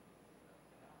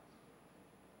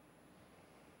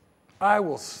 I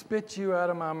will spit you out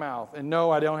of my mouth. And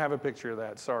no, I don't have a picture of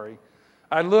that, sorry.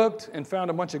 I looked and found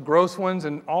a bunch of gross ones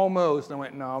and I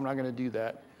went, no, I'm not going to do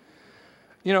that.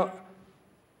 You know,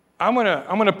 I'm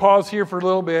gonna pause here for a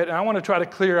little bit, and I want to try to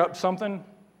clear up something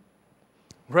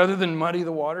rather than muddy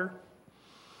the water.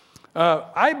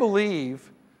 I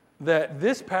believe that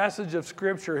this passage of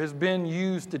Scripture has been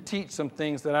used to teach some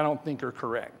things that I don't think are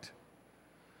correct.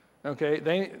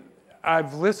 Okay,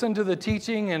 I've listened to the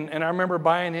teaching, and I remember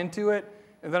buying into it,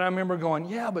 and then I remember going,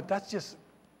 yeah, but that's just,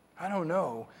 I don't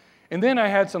know. And then I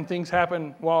had some things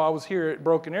happen while I was here at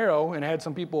Broken Arrow and had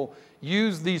some people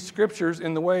use these scriptures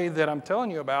in the way that I'm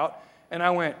telling you about. And I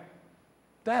went,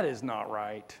 that is not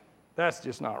right. That's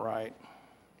just not right.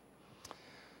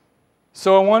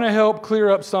 So I want to help clear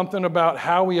up something about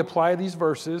how we apply these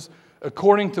verses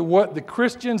according to what the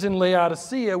Christians in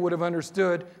Laodicea would have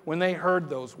understood when they heard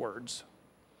those words.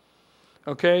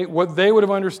 Okay, what they would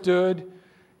have understood.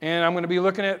 And I'm going to be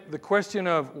looking at the question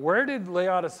of where did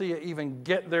Laodicea even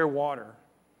get their water?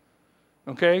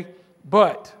 Okay?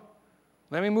 But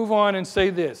let me move on and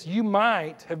say this. You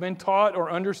might have been taught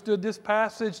or understood this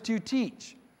passage to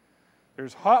teach.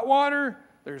 There's hot water,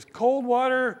 there's cold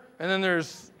water, and then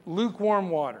there's lukewarm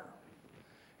water.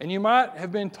 And you might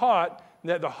have been taught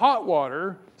that the hot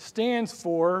water stands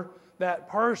for that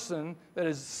person that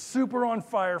is super on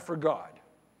fire for God.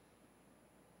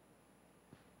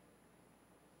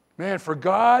 Man, for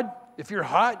God, if you're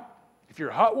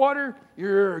hot water,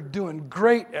 you're doing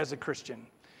great as a Christian.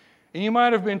 And you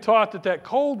might have been taught that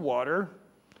cold water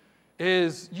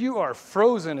is you are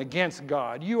frozen against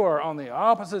God. You are on the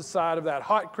opposite side of that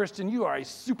hot Christian. You are a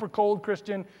super cold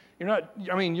Christian.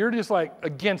 You're just like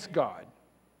against God.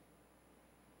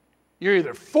 You're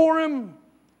either for him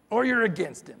or you're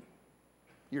against him.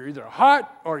 You're either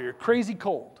hot or you're crazy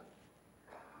cold.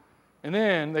 And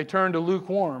then they turn to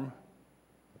lukewarm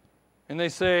and they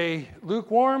say,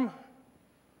 lukewarm?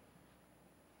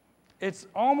 It's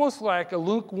almost like a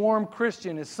lukewarm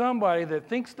Christian is somebody that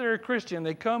thinks they're a Christian.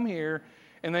 They come here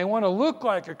and they want to look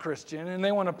like a Christian and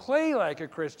they want to play like a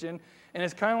Christian. And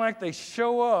it's kind of like they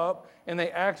show up and they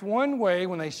act one way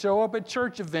when they show up at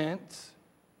church events.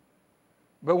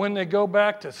 But when they go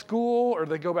back to school or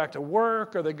they go back to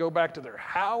work or they go back to their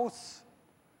house,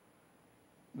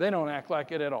 they don't act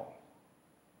like it at all.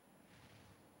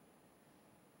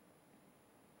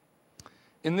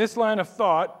 In this line of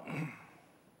thought,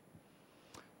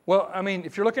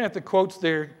 if you're looking at the quotes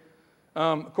there,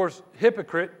 of course,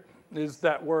 hypocrite is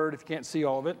that word if you can't see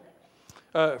all of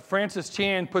it. Francis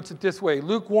Chan puts it this way: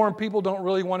 lukewarm people don't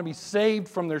really want to be saved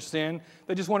from their sin.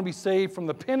 They just want to be saved from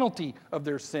the penalty of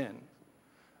their sin.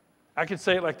 I could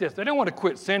say it like this: they don't want to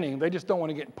quit sinning, they just don't want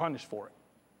to get punished for it.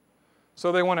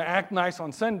 So they want to act nice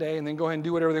on Sunday and then go ahead and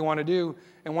do whatever they want to do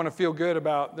and want to feel good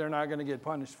about they're not going to get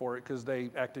punished for it because they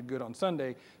acted good on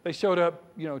Sunday. They showed up,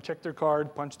 checked their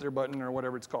card, punched their button, or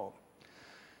whatever it's called.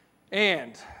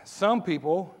 And some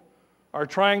people are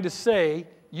trying to say,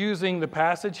 using the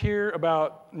passage here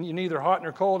about you're neither hot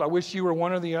nor cold, I wish you were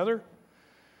one or the other.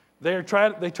 They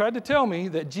tried to tell me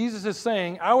that Jesus is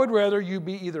saying, I would rather you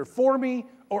be either for me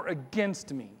or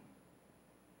against me.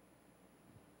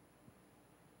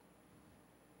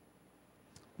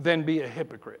 Than be a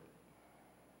hypocrite.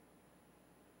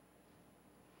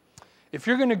 If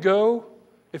you're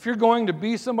going to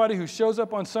be somebody who shows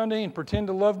up on Sunday and pretend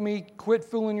to love me, quit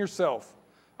fooling yourself.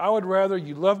 I would rather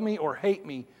you love me or hate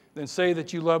me than say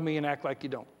that you love me and act like you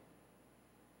don't.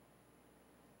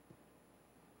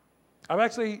 I've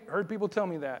actually heard people tell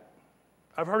me that.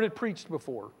 I've heard it preached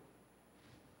before.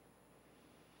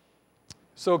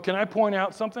 So can I point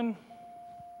out something?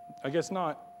 I guess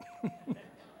not.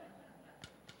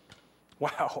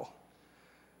 Wow.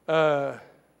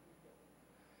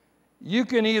 You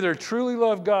can either truly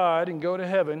love God and go to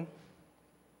heaven,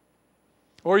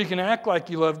 or you can act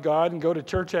like you love God and go to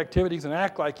church activities and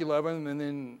act like you love Him, and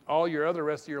then all your other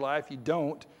rest of your life you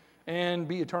don't, and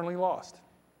be eternally lost.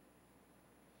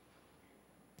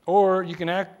 Or you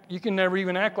can never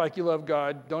even act like you love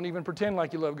God, don't even pretend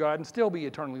like you love God, and still be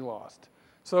eternally lost.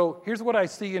 So here's what I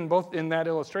see in that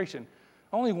illustration.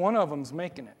 Only one of them's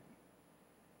making it.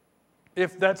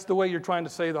 If that's the way you're trying to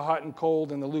say the hot and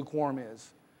cold and the lukewarm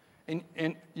is.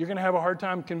 And you're going to have a hard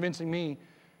time convincing me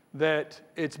that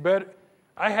it's better.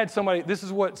 This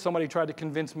is what somebody tried to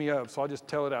convince me of, so I'll just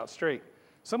tell it out straight.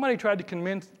 Somebody tried to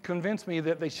convince me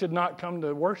that they should not come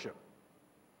to worship.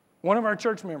 One of our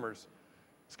church members,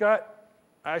 Scott,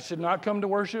 I should not come to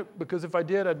worship because if I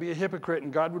did, I'd be a hypocrite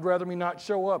and God would rather me not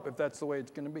show up if that's the way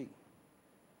it's going to be.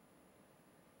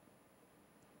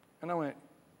 And I went,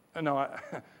 no, I'm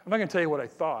not going to tell you what I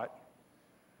thought.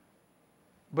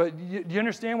 But do you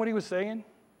understand what he was saying?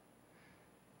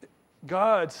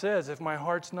 God says if my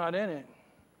heart's not in it,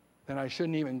 then I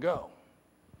shouldn't even go.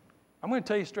 I'm going to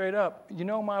tell you straight up,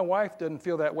 my wife doesn't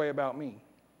feel that way about me.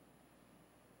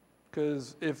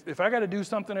 Because if I got to do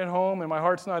something at home and my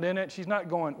heart's not in it, she's not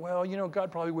going, well,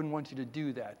 God probably wouldn't want you to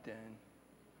do that then.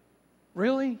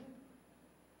 Really?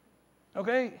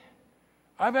 Okay.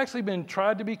 I've actually been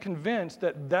tried to be convinced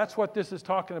that that's what this is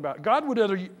talking about. God would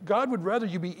rather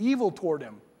you be evil toward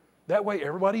Him. That way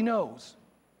everybody knows.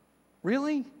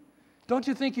 Really? Don't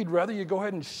you think He'd rather you go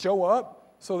ahead and show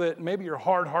up so that maybe your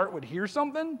hard heart would hear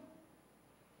something?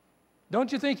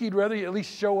 Don't you think He'd rather you at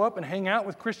least show up and hang out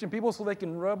with Christian people so they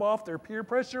can rub off their peer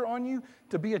pressure on you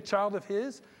to be a child of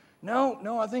His?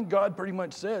 No, I think God pretty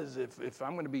much says if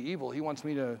I'm going to be evil, He wants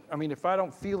me to, if I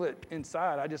don't feel it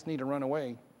inside, I just need to run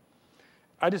away.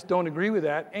 I just don't agree with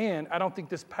that, and I don't think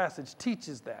this passage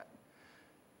teaches that.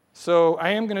 So I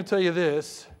am going to tell you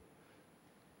this.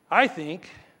 I think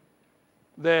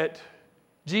that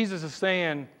Jesus is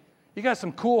saying, you got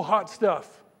some cool hot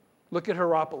stuff. Look at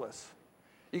Hierapolis.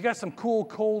 You got some cool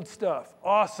cold stuff.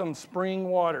 Awesome spring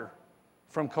water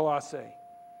from Colossae.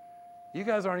 You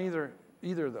guys aren't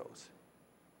either of those.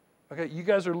 Okay, you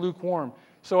guys are lukewarm.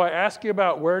 So I ask you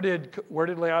about where did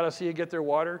Laodicea get their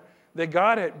water? They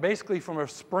got it basically from a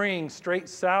spring straight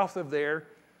south of there,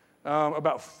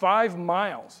 about 5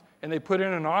 miles, and they put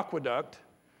in an aqueduct.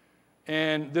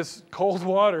 And this cold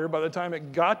water, by the time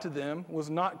it got to them, was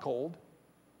not cold.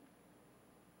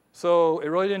 So it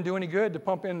really didn't do any good to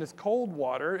pump in this cold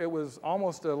water. It was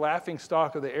almost a laughing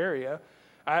stock of the area.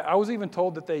 I was even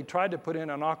told that they tried to put in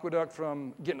an aqueduct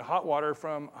from getting hot water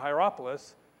from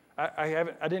Hierapolis. I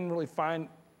didn't really find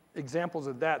examples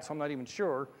of that, so I'm not even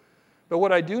sure. But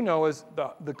what I do know is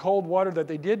the cold water that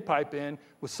they did pipe in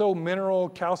was so mineral,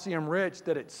 calcium rich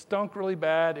that it stunk really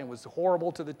bad and was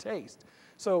horrible to the taste.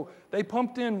 So they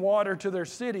pumped in water to their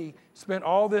city, spent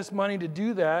all this money to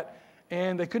do that,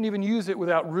 and they couldn't even use it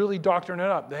without really doctoring it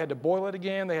up. They had to boil it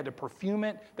again. They had to perfume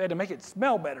it. They had to make it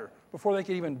smell better before they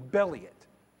could even belly it.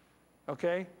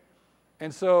 Okay?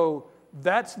 And so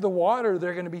that's the water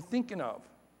they're going to be thinking of.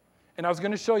 And I was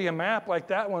going to show you a map like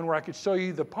that one where I could show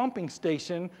you the pumping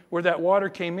station where that water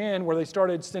came in, where they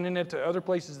started sending it to other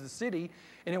places of the city,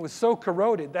 and it was so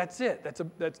corroded. That's it.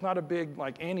 That's not a big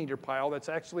like anteater pile. That's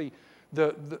actually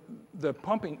the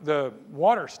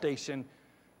water station,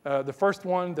 the first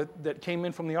one that came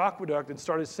in from the aqueduct and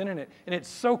started sending it, and it's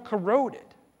so corroded.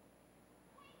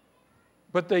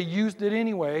 But they used it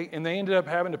anyway, and they ended up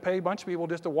having to pay a bunch of people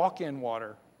just to walk in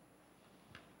water,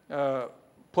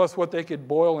 plus what they could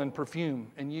boil and perfume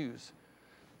and use.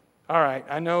 All right,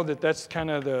 I know that's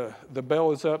kind of the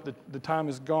bell is up, the time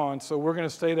is gone, so we're going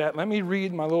to say that. Let me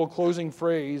read my little closing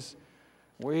phrase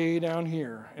way down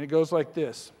here, and it goes like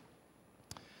this.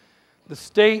 The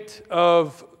state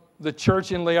of the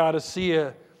church in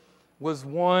Laodicea was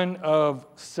one of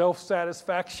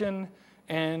self-satisfaction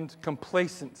and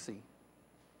complacency.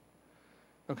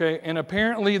 Okay, and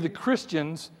apparently the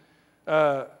Christians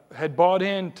had bought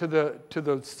into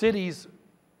the city's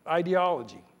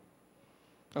ideology.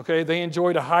 Okay, they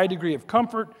enjoyed a high degree of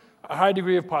comfort, a high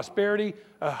degree of prosperity,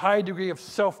 a high degree of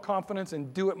self-confidence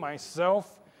and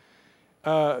do-it-myself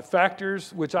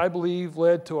factors, which I believe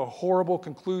led to a horrible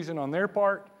conclusion on their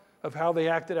part of how they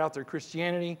acted out their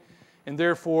Christianity, and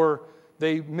therefore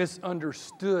they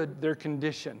misunderstood their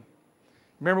condition.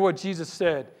 Remember what Jesus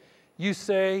said, you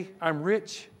say, I'm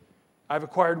rich, I've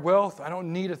acquired wealth, I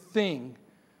don't need a thing,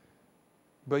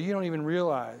 but you don't even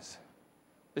realize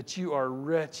that you are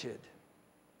wretched,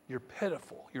 you're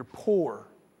pitiful, you're poor,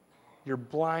 you're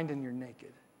blind and you're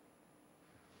naked.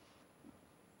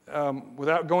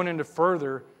 Without going into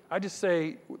further, I just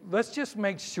say, let's just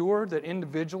make sure that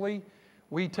individually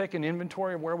we take an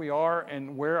inventory of where we are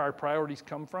and where our priorities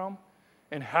come from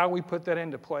and how we put that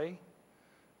into play.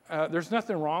 There's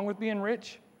nothing wrong with being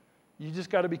rich. You just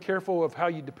got to be careful of how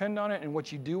you depend on it and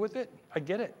what you do with it. I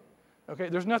get it. Okay,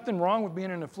 there's nothing wrong with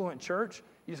being an affluent church.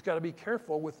 You just got to be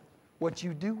careful with what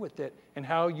you do with it and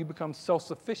how you become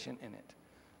self-sufficient in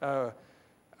it.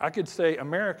 I could say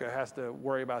America has to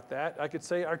worry about that. I could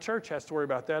say our church has to worry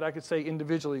about that. I could say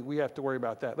individually we have to worry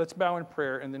about that. Let's bow in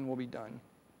prayer and then we'll be done.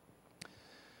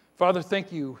 Father,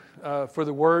 thank you for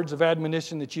the words of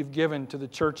admonition that you've given to the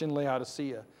church in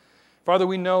Laodicea. Father,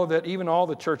 we know that even all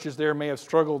the churches there may have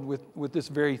struggled with this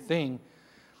very thing,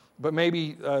 but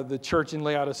maybe the church in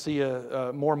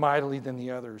Laodicea more mightily than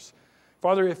the others.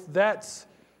 Father, if that's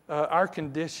our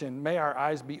condition, may our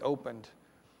eyes be opened.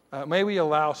 May we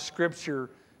allow Scripture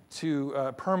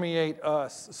to permeate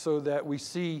us so that we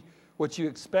see what you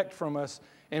expect from us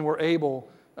and we're able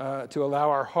to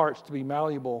allow our hearts to be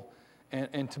malleable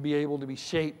and to be able to be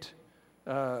shaped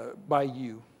by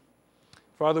you.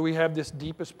 Father, we have this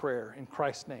deepest prayer in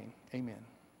Christ's name. Amen.